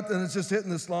bring it out and it's just hitting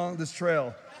this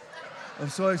trail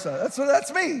of soy sauce.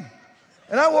 That's me.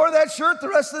 And I wore that shirt the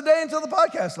rest of the day until the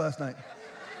podcast last night.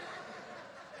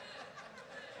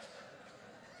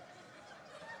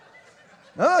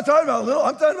 I'm not talking about little,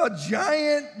 I'm talking about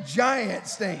giant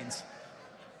stains.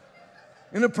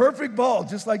 In a perfect ball,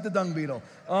 just like the dung beetle,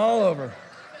 all over.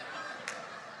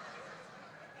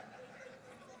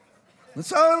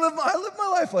 That's how I live my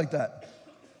life like that.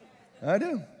 I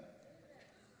do.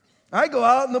 I go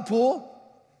out in the pool,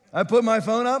 I put my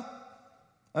phone up,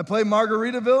 I play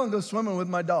Margaritaville and go swimming with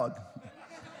my dog.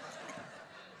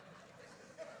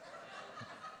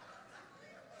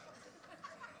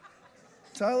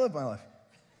 That's how I live my life.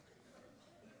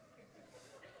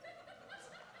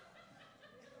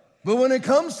 But when it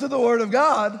comes to the Word of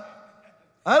God,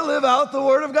 I live out the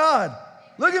Word of God.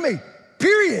 Look at me,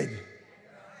 period.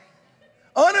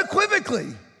 Unequivocally.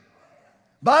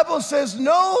 Bible says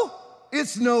no,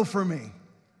 it's no for me.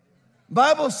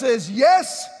 Bible says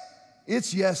yes,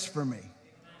 it's yes for me.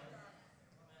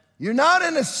 You're not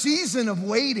in a season of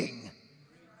waiting.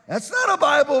 That's not a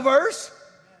Bible verse.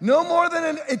 No more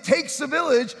than it takes a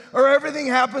village or everything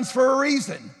happens for a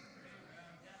reason.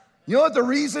 You know what the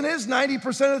reason is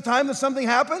 90% of the time that something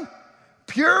happened?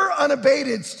 Pure,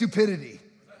 unabated stupidity.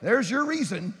 There's your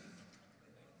reason.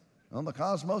 Well, the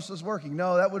cosmos is working.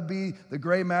 No, that would be the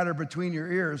gray matter between your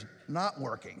ears not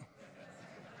working.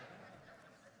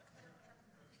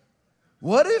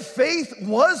 What if faith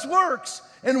was works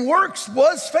and works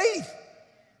was faith?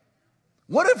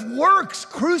 What if works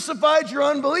crucified your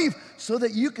unbelief so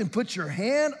that you can put your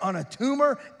hand on a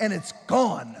tumor and it's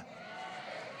gone?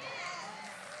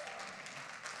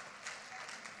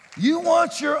 You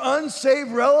want your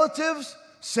unsaved relatives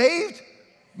saved?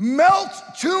 Melt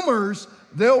tumors.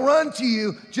 They'll run to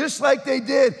you just like they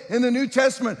did in the New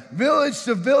Testament, village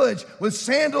to village, with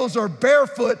sandals or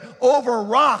barefoot over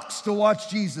rocks to watch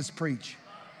Jesus preach.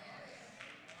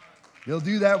 He'll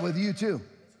do that with you too,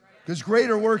 because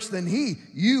greater works than he,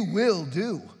 you will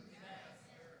do.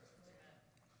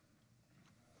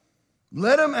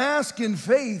 Let him ask in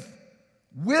faith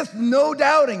with no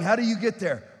doubting. How do you get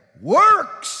there?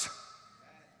 Works,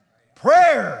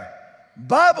 prayer,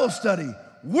 Bible study,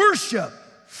 worship,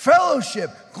 fellowship,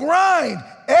 grind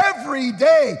every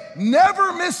day,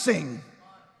 never missing.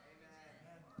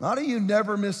 A lot of you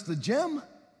never miss the gym.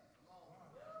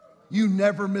 You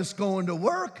never miss going to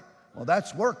work. Well,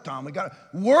 that's work, Tom.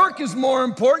 Work is more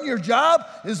important. Your job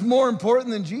is more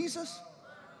important than Jesus.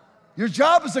 Your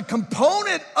job is a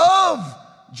component of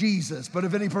Jesus, but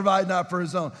if any provide not for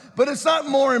his own. But it's not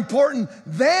more important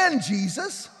than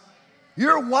Jesus.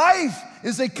 Your wife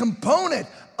is a component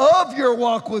of your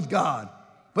walk with God,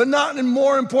 but not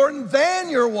more important than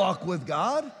your walk with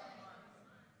God.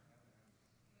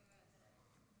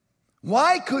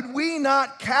 Why could we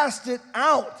not cast it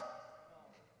out?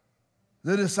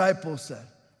 The disciples said.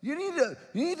 You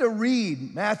need to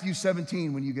read Matthew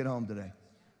 17 when you get home today.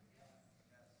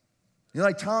 You're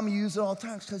like, Tom, you use it all the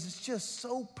time because it's just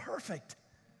so perfect.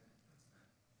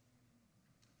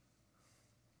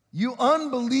 You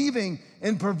unbelieving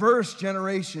and perverse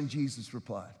generation, Jesus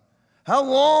replied. How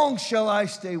long shall I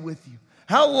stay with you?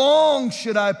 How long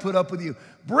should I put up with you?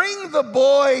 Bring the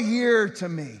boy here to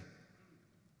me.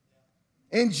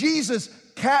 And Jesus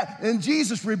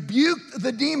rebuked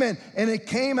the demon, and it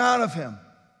came out of him.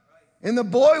 And the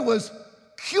boy was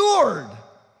cured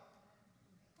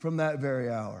from that very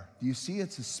hour. Do you see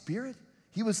it's a spirit?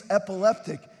 He was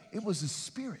epileptic. It was a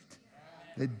spirit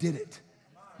that did it.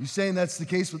 You saying that's the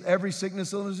case with every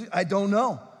sickness, illness? I don't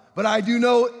know. But I do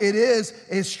know it is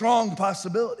a strong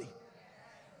possibility.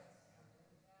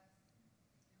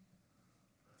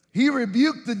 He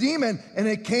rebuked the demon, and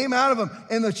it came out of him,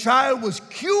 and the child was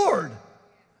cured.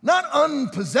 Not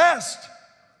unpossessed,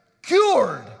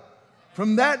 cured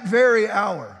from that very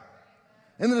hour.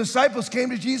 And the disciples came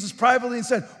to Jesus privately and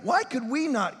said, why could we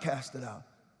not cast it out?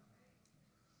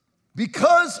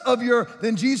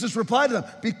 Then Jesus replied to them,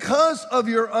 because of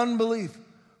your unbelief.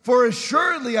 For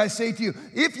assuredly I say to you,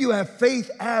 if you have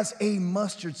faith as a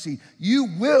mustard seed, you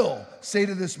will say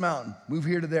to this mountain, move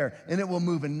here to there, and it will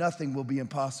move, and nothing will be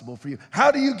impossible for you. How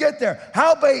do you get there?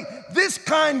 Howbeit this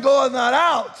kind goeth not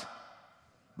out,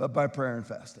 but by prayer and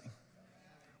fasting.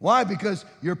 Why? Because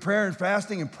your prayer and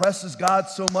fasting impresses God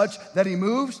so much that he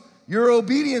moves. Your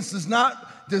obedience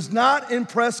does not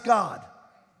impress God.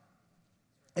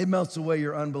 It melts away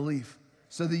your unbelief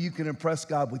so that you can impress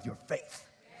God with your faith.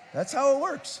 That's how it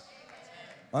works.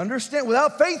 Understand,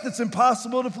 without faith, it's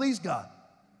impossible to please God.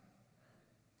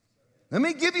 Let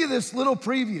me give you this little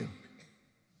preview,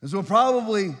 as we'll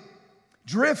probably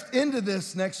drift into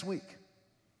this next week.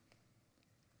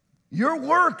 Your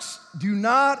works do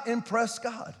not impress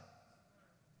God.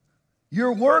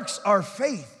 Your works are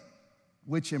faith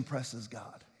which impresses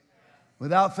God.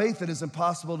 Without faith, it is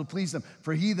impossible to please him.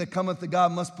 For he that cometh to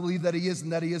God must believe that he is,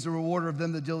 and that he is a rewarder of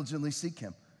them that diligently seek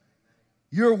him.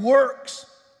 Your works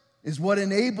is what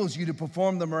enables you to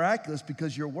perform the miraculous,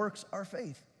 because your works are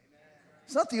faith.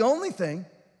 It's not the only thing,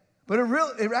 but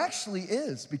it actually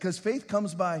is, because faith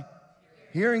comes by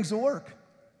hearing's the work.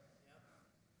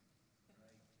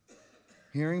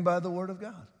 Hearing by the word of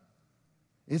God.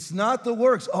 It's not the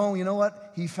works. Oh, you know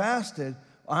what? He fasted.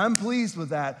 I'm pleased with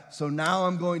that, so now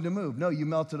I'm going to move. No, you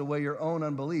melted away your own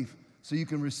unbelief so you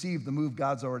can receive the move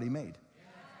God's already made.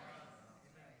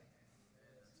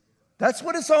 That's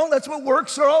what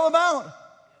works are all about.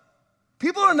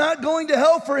 People are not going to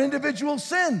hell for individual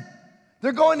sin.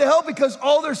 They're going to hell because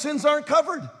all their sins aren't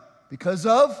covered because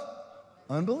of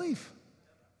unbelief.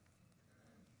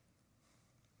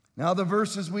 Now the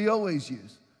verses we always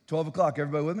use. 12 o'clock,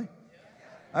 everybody with me?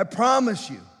 I promise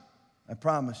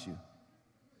you,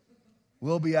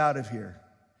 we'll be out of here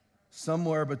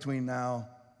somewhere between now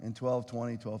and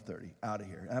 12:20, 12:30, out of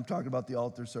here. And I'm talking about the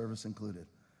altar service included.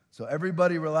 So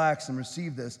everybody relax and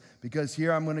receive this, because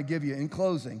here I'm going to give you, in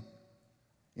closing,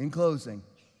 I'm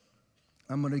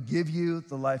going to give you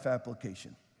the life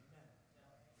application.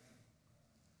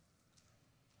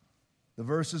 The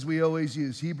verses we always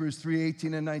use, Hebrews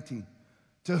 3:18 and 19.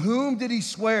 To whom did he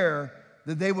swear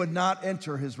that they would not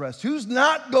enter his rest? Who's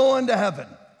not going to heaven?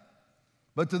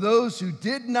 But to those who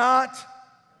did not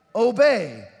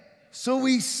obey. So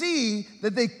we see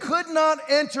that they could not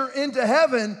enter into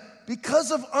heaven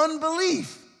because of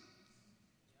unbelief.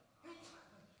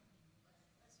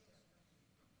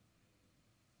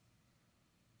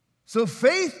 So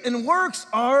faith and works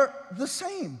are the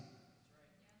same.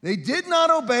 They did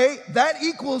not obey, that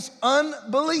equals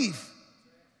unbelief.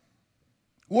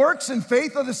 Works and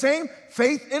faith are the same.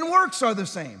 Faith and works are the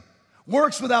same.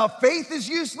 Works without faith is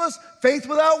useless. Faith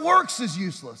without works is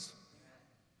useless.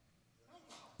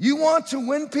 You want to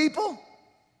win people?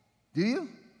 Do you?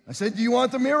 I said, do you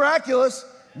want the miraculous?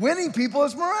 Winning people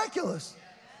is miraculous.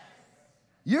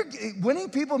 Winning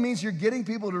people means you're getting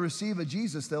people to receive a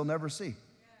Jesus they'll never see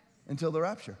until the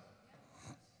rapture.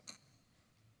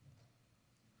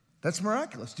 That's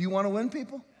miraculous. Do you want to win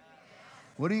people?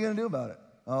 What are you going to do about it?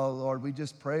 Oh, Lord, we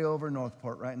just pray over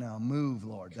Northport right now. Move,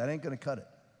 Lord. That ain't going to cut it.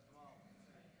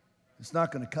 It's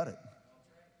not going to cut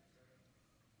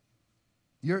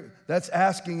it. That's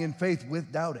asking in faith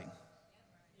with doubting.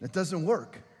 That doesn't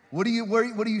work. What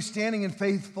are you standing in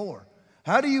faith for?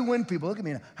 How do you win people? Look at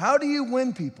me now. How do you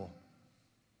win people?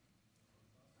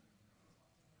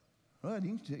 Well,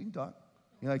 you can talk.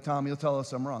 You're like, Tom, you'll tell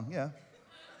us I'm wrong. Yeah.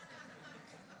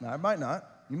 No, I might not.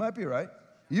 You might be right.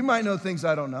 You might know things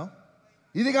I don't know.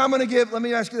 You think I'm going to give, let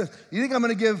me ask you this. You think I'm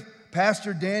going to give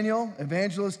Pastor Daniel,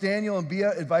 Evangelist Daniel, and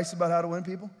Bia advice about how to win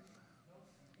people?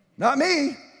 Not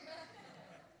me.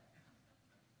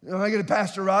 Am I going to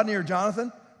Pastor Rodney or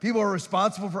Jonathan? People are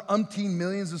responsible for umpteen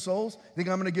millions of souls. Think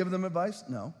I'm going to give them advice?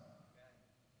 No.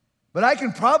 But I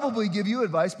can probably give you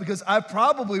advice because I've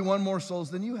probably won more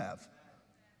souls than you have.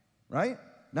 right?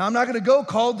 Now, I'm not going to go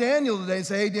call Daniel today and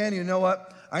say, hey, Daniel, you know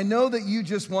what? I know that you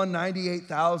just won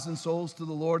 98,000 souls to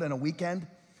the Lord in a weekend,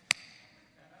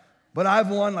 but I've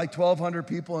won like 1,200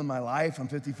 people in my life. I'm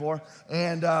 54.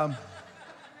 And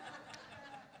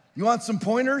you want some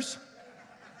pointers?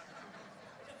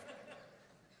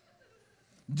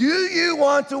 Do you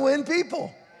want to win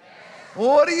people? Well,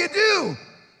 what do?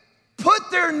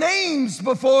 Put their names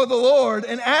before the Lord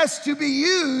and ask to be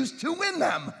used to win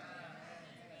them.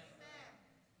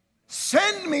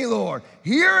 Send me, Lord.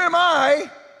 Here am I.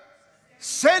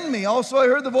 Send me. Also, I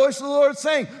heard the voice of the Lord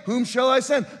saying, whom shall I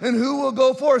send? And who will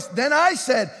go forth? Then I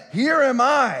said, here am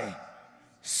I.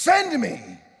 Send me.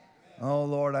 Oh,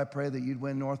 Lord, I pray that you'd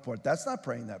win Northport. That's not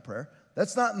praying that prayer.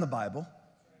 That's not in the Bible.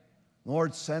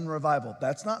 Lord, send revival.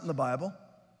 That's not in the Bible.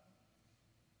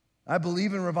 I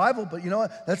believe in revival, but you know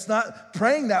what? That's not,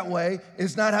 praying that way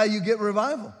is not how you get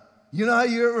revival. You know how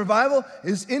you get revival?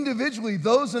 Is individually,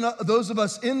 those of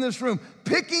us in this room,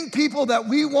 picking people that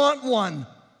we want won.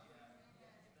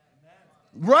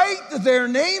 Write their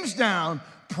names down,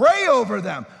 pray over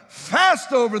them,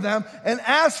 fast over them, and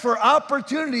ask for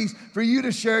opportunities for you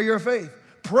to share your faith.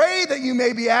 Pray that you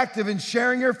may be active in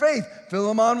sharing your faith.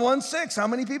 Philemon 1:6. How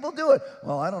many people do it?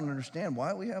 Well, I don't understand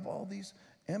why we have all these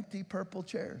empty purple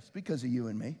chairs. Because of you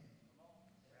and me.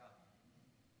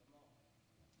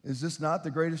 Is this not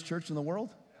the greatest church in the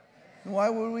world? And why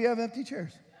would we have empty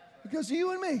chairs? Because of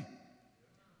you and me.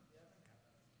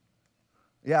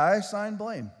 Yeah, I assign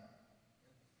blame.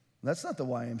 That's not the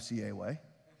YMCA way.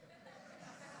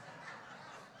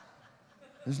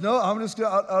 There's no,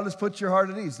 I'll just put your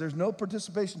heart at ease. There's no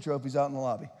participation trophies out in the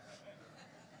lobby.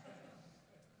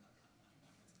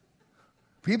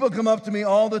 People come up to me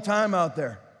all the time out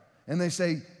there, and they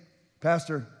say,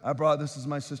 Pastor, this is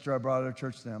my sister, I brought her to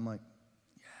church today. I'm like,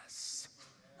 yes.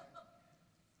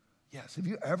 Yes. Have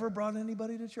you ever brought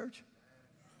anybody to church?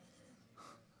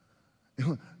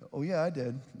 Oh, yeah, I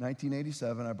did.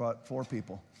 1987, I brought 4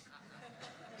 people.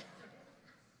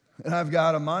 And I've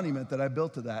got a monument that I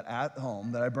built to that at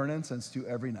home that I burn incense to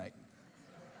every night.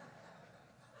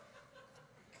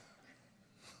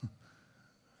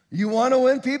 You want to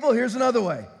win people? Here's another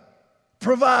way.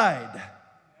 Provide.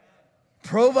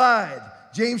 Provide.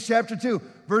 James chapter 2,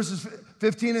 verses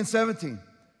 15 and 17.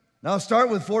 Now I'll start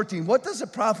with 14. What does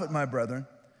it profit, my brethren,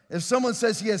 if someone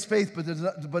says he has faith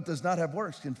but does not have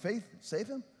works? Can faith save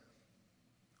him?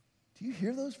 Do you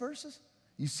hear those verses?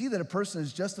 You see that a person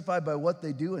is justified by what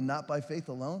they do and not by faith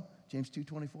alone? James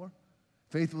 2:24.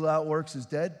 Faith without works is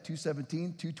dead.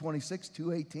 2:17, 2:26,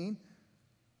 2:18.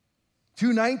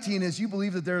 2:19 is you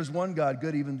believe that there is one God.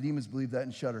 Good, even the demons believe that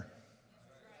and shudder.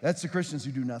 That's the Christians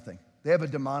who do nothing. They have a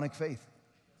demonic faith.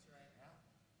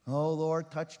 Oh, Lord,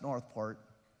 touch Northport.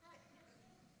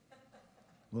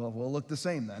 Well, we'll look the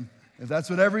same then. If that's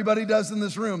what everybody does in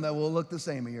this room, that will look the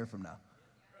same a year from now.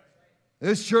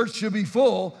 This church should be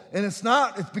full, and it's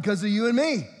not. It's because of you and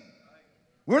me.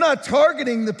 We're not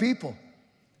targeting the people.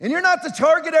 And you're not to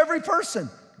target every person.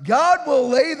 God will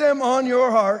lay them on your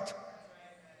heart.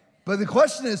 But the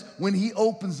question is, when he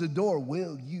opens the door,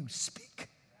 will you speak?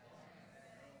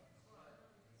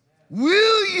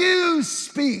 Will you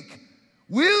speak?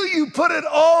 Will you put it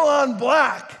all on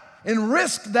black and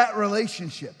risk that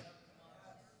relationship?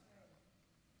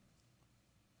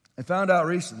 I found out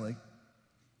recently,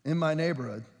 in my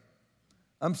neighborhood,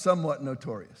 I'm somewhat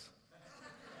notorious.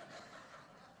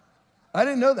 I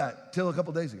didn't know that till a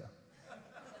couple days ago.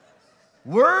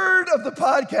 Word of the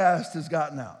podcast has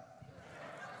gotten out.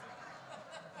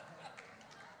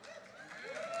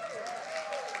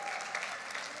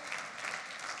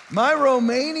 My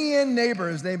Romanian neighbor,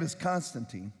 his name is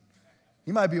Constantine.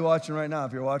 He might be watching right now.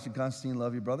 If you're watching, Constantine,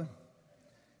 love you, brother.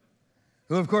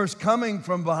 Who, of course, coming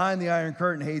from behind the Iron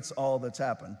Curtain, hates all that's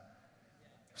happened.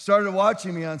 Started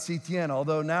watching me on CTN,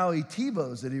 although now he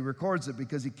TiVos it, he records it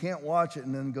because he can't watch it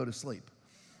and then go to sleep.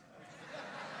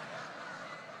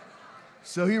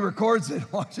 So he records it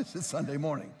and watches it Sunday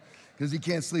morning because he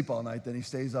can't sleep all night. Then he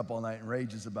stays up all night and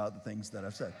rages about the things that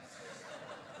I've said.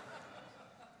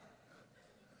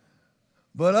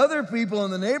 But other people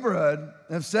in the neighborhood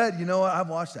have said, you know what, I've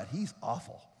watched that. He's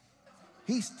awful.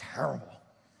 He's terrible.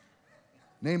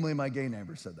 Namely, my gay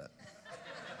neighbor said that.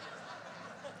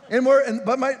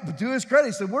 But to his credit,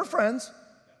 he said, we're friends.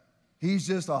 He's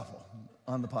just awful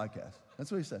on the podcast.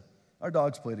 That's what he said. Our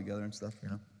dogs play together and stuff, you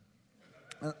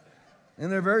know.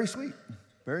 And they're very sweet,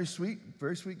 very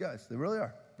sweet guys. They really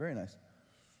are. Very nice.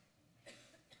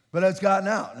 But it's gotten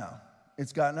out now.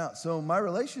 It's gotten out. So my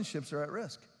relationships are at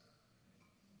risk.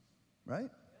 Right?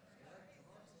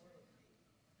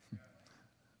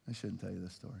 I shouldn't tell you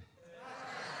this story.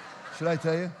 Should I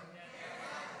tell you?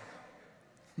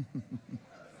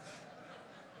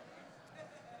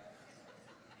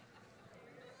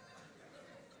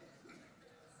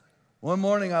 One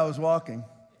morning I was walking,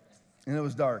 and it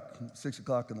was dark, 6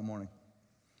 o'clock in the morning.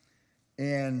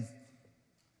 And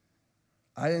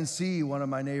I didn't see one of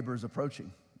my neighbors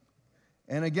approaching.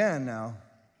 And again now,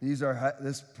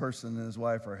 this person and his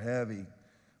wife are heavy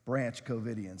branch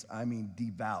Covidians. I mean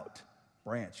devout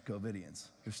branch Covidians.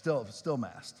 They're still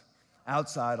masked,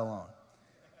 outside alone.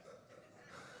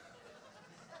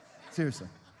 Seriously.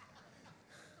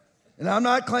 And I'm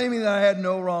not claiming that I had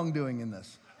no wrongdoing in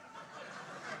this.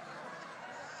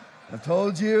 I've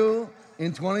told you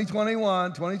in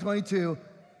 2021, 2022,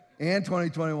 and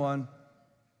 2021,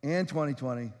 and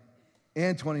 2020,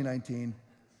 and 2019,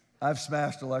 I've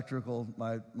smashed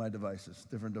my devices,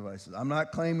 different devices. I'm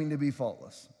not claiming to be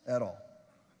faultless at all.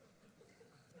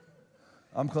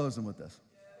 I'm closing with this.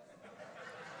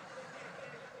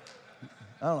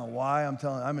 I don't know why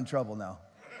I'm in trouble now.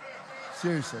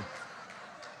 Seriously.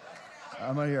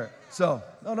 I'm going to hear it. So,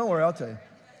 no, don't worry, I'll tell you.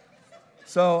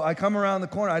 So I come around the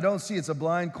corner. I don't see, it's a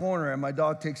blind corner, and my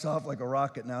dog takes off like a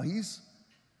rocket. Now, he's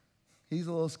a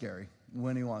little scary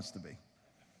when he wants to be.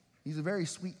 He's a very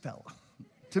sweet fella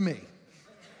to me.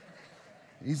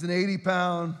 He's an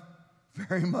 80-pound,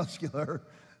 very muscular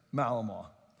Malinois.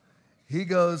 He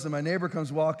goes, and my neighbor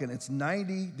comes walking. It's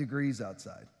 90 degrees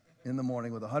outside in the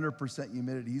morning with 100%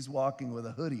 humidity. He's walking with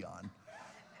a hoodie on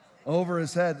over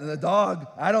his head. And the dog,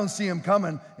 I don't see him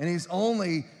coming, and he's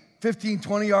only 15,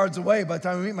 20 yards away. By the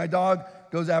time we meet, my dog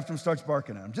goes after him, starts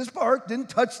barking at him. Just barked, didn't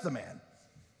touch the man.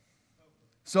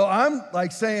 So I'm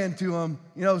like saying to him,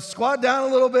 squat down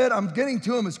a little bit. I'm getting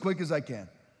to him as quick as I can,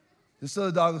 just so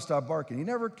the dog will stop barking. He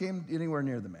never came anywhere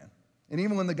near the man. And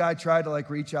even when the guy tried to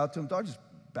reach out to him, the dog just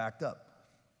backed up.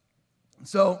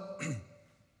 So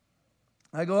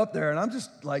I go up there, and I'm just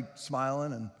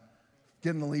smiling and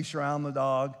getting the leash around the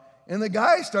dog. And the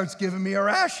guy starts giving me a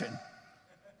ration.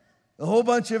 A whole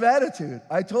bunch of attitude.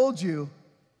 I told you,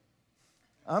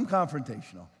 I'm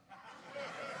confrontational.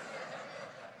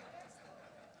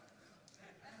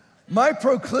 My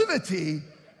proclivity,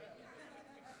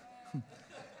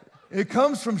 it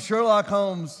comes from Sherlock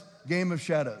Holmes' Game of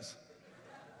Shadows.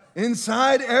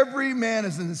 Inside every man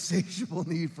is an insatiable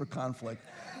need for conflict.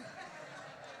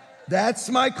 That's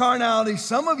my carnality.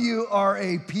 Some of you are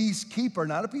a peacekeeper,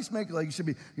 not a peacemaker like you should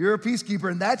be. You're a peacekeeper,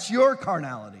 and that's your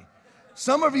carnality.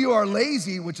 Some of you are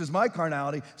lazy, which is my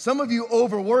carnality. Some of you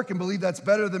overwork and believe that's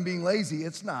better than being lazy.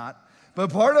 It's not.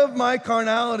 But part of my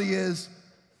carnality is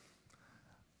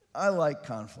I like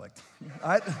conflict.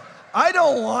 I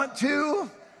don't want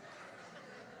to.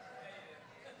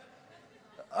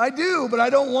 I do, but I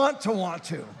don't want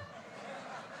to.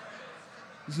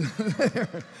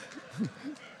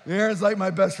 Aaron's like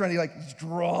my best friend. He's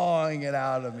drawing it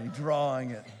out of me,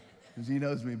 drawing it, because he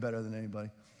knows me better than anybody.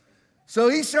 So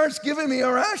he starts giving me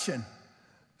a ration.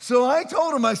 So I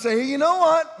told him, I say, hey, you know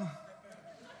what?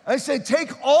 I said,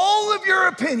 take all of your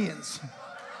opinions.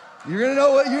 You're going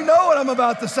to know what I'm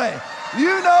about to say. You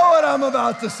know what I'm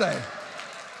about to say.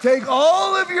 Take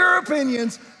all of your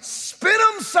opinions, spin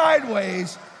them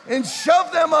sideways, and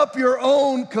shove them up your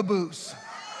own caboose.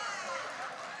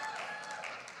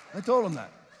 I told him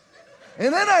that.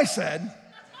 And then I said,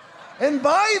 and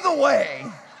by the way,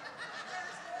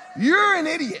 you're an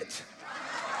idiot.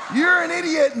 You're an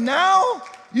idiot now,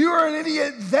 you were an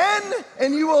idiot then,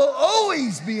 and you will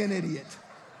always be an idiot.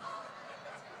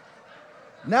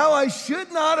 Now, I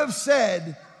should not have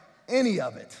said any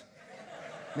of it,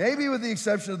 maybe with the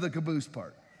exception of the caboose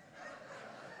part.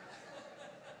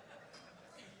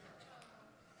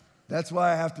 That's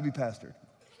why I have to be pastored.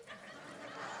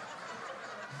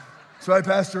 So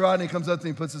Pastor Rodney comes up to me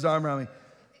and puts his arm around me.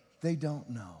 They don't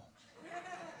know.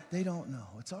 They don't know.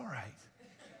 It's all right.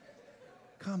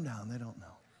 Calm down, they don't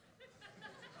know.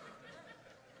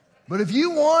 But if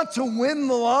you want to win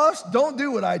the lost, don't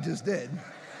do what I just did.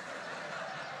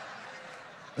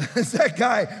 That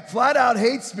guy flat out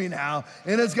hates me now,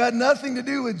 and it's got nothing to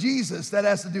do with Jesus. That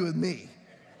has to do with me.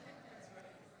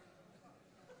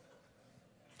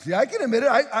 See, I can admit it.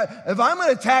 If I'm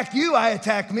going to attack you, I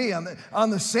attack me on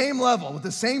the same level, with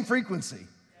the same frequency.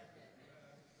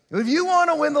 If you want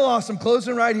to win the lost, I'm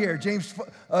closing right here, James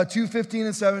 2:15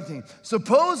 and 17.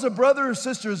 Suppose a brother or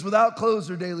sister is without clothes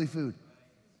or daily food.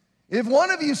 If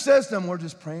one of you says to them, we're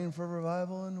just praying for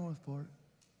revival in Northport.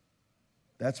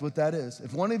 That's what that is.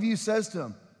 If one of you says to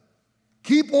them,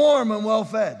 keep warm and well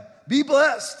fed, be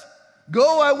blessed,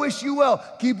 go, I wish you well,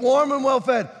 keep warm and well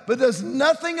fed, but does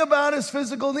nothing about his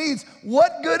physical needs,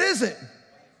 what good is it?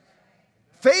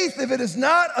 Faith, if it is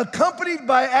not accompanied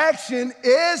by action,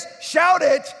 is, shout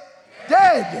it,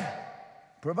 dead.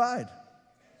 Provide.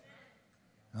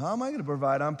 How am I going to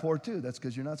provide? I'm poor too. That's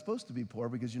because you're not supposed to be poor,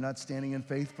 because you're not standing in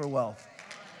faith for wealth.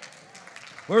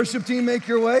 Worship team, make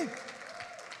your way.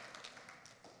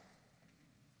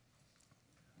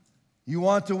 You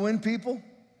want to win people?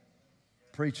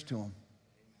 Preach to them.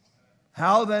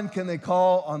 How then can they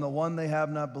call on the one they have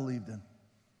not believed in?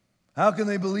 How can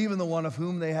they believe in the one of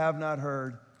whom they have not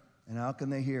heard? And how can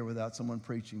they hear without someone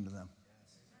preaching to them?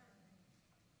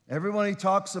 Everybody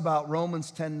talks about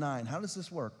Romans 10:9. How does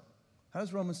this work? How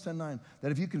does Romans 10:9?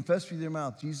 That if you confess with your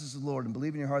mouth Jesus is Lord and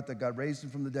believe in your heart that God raised him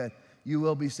from the dead, you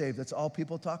will be saved. That's all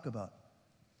people talk about.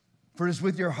 For it is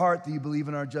with your heart that you believe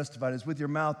and are justified. It is with your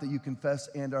mouth that you confess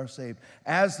and are saved.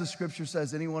 As the scripture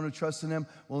says, anyone who trusts in him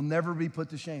will never be put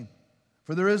to shame.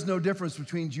 For there is no difference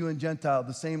between Jew and Gentile.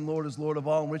 The same Lord is Lord of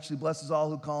all and richly blesses all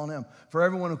who call on him. For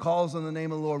everyone who calls on the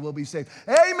name of the Lord will be saved.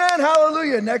 Amen,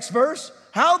 hallelujah. Next verse.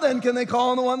 How then can they call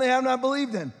on the one they have not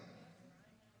believed in?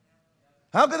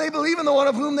 How can they believe in the one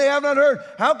of whom they have not heard?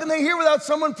 How can they hear without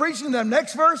someone preaching to them?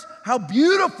 Next verse. How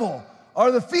beautiful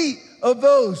are the feet of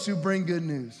those who bring good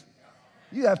news.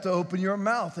 You have to open your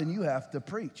mouth and you have to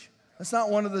preach. That's not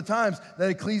one of the times that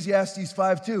Ecclesiastes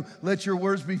 5:2, let your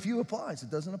words be few, applies.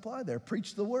 It doesn't apply there.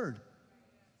 Preach the word.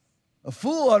 A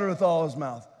fool uttereth all his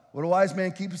mouth. What a wise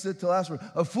man keepeth it till last word.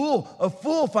 A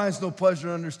fool finds no pleasure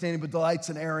in understanding, but delights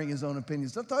in airing his own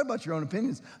opinions. I'm talking about your own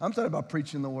opinions. I'm talking about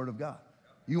preaching the word of God.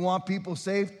 You want people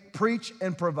saved? Preach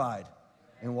and provide.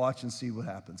 And watch and see what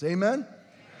happens. Amen?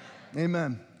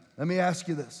 Amen. Let me ask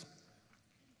you this.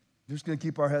 We're just going to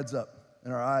keep our heads up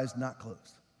and our eyes not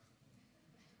closed.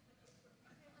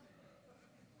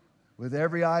 With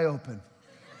every eye open.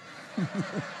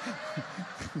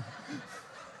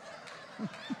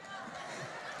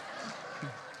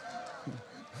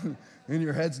 And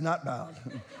your head's not bowed.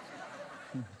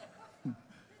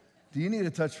 Do you need a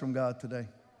touch from God today?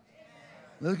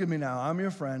 Look at me now. I'm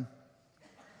your friend.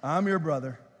 I'm your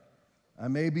brother. I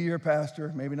may be your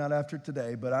pastor, maybe not after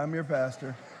today, but I'm your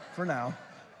pastor for now.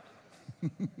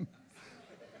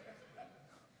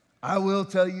 I will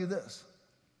tell you this,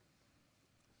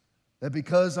 that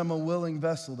because I'm a willing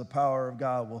vessel, the power of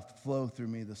God will flow through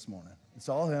me this morning. It's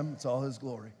all him. It's all his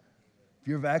glory. If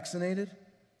you're vaccinated,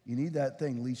 you need that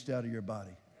thing leached out of your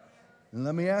body. And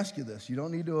let me ask you this. You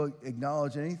don't need to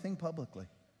acknowledge anything publicly.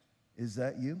 Is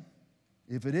that you?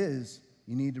 If it is,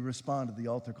 you need to respond to the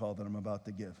altar call that I'm about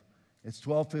to give. It's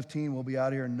 12:15. We'll be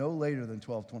out here no later than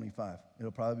 12:25.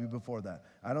 It'll probably be before that.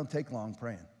 I don't take long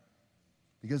praying.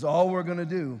 Because all we're going to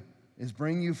do is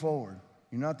bring you forward.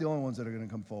 You're not the only ones that are going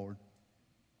to come forward.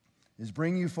 Is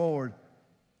bring you forward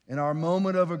in our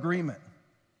moment of agreement.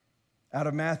 Out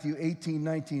of Matthew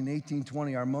 18:19,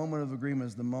 18:20, our moment of agreement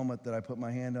is the moment that I put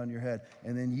my hand on your head.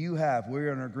 And then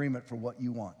we're in agreement for what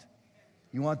you want.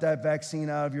 You want that vaccine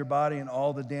out of your body and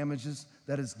all the damages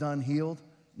that it's done healed?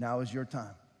 Now is your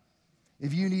time.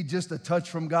 If you need just a touch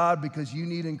from God because you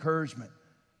need encouragement,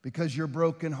 because you're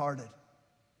brokenhearted,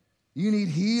 you need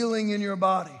healing in your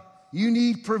body, you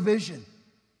need provision.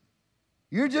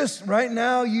 You're just, right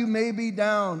now, you may be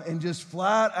down and just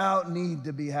flat out need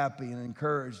to be happy and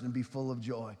encouraged and be full of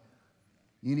joy.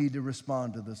 You need to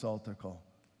respond to this altar call.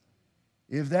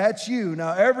 If that's you,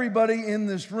 now everybody in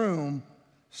this room,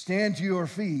 stand to your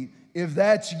feet. If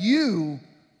that's you,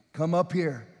 come up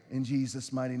here in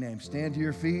Jesus' mighty name. Stand to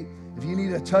your feet. If you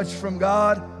need a touch from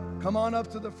God, come on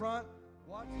up to the front.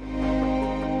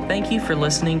 Thank you for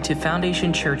listening to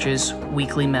Foundation Church's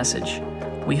weekly message.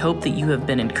 We hope that you have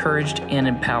been encouraged and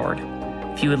empowered.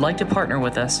 If you would like to partner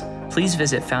with us, please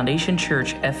visit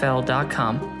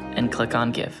foundationchurchfl.com and click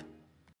on Give.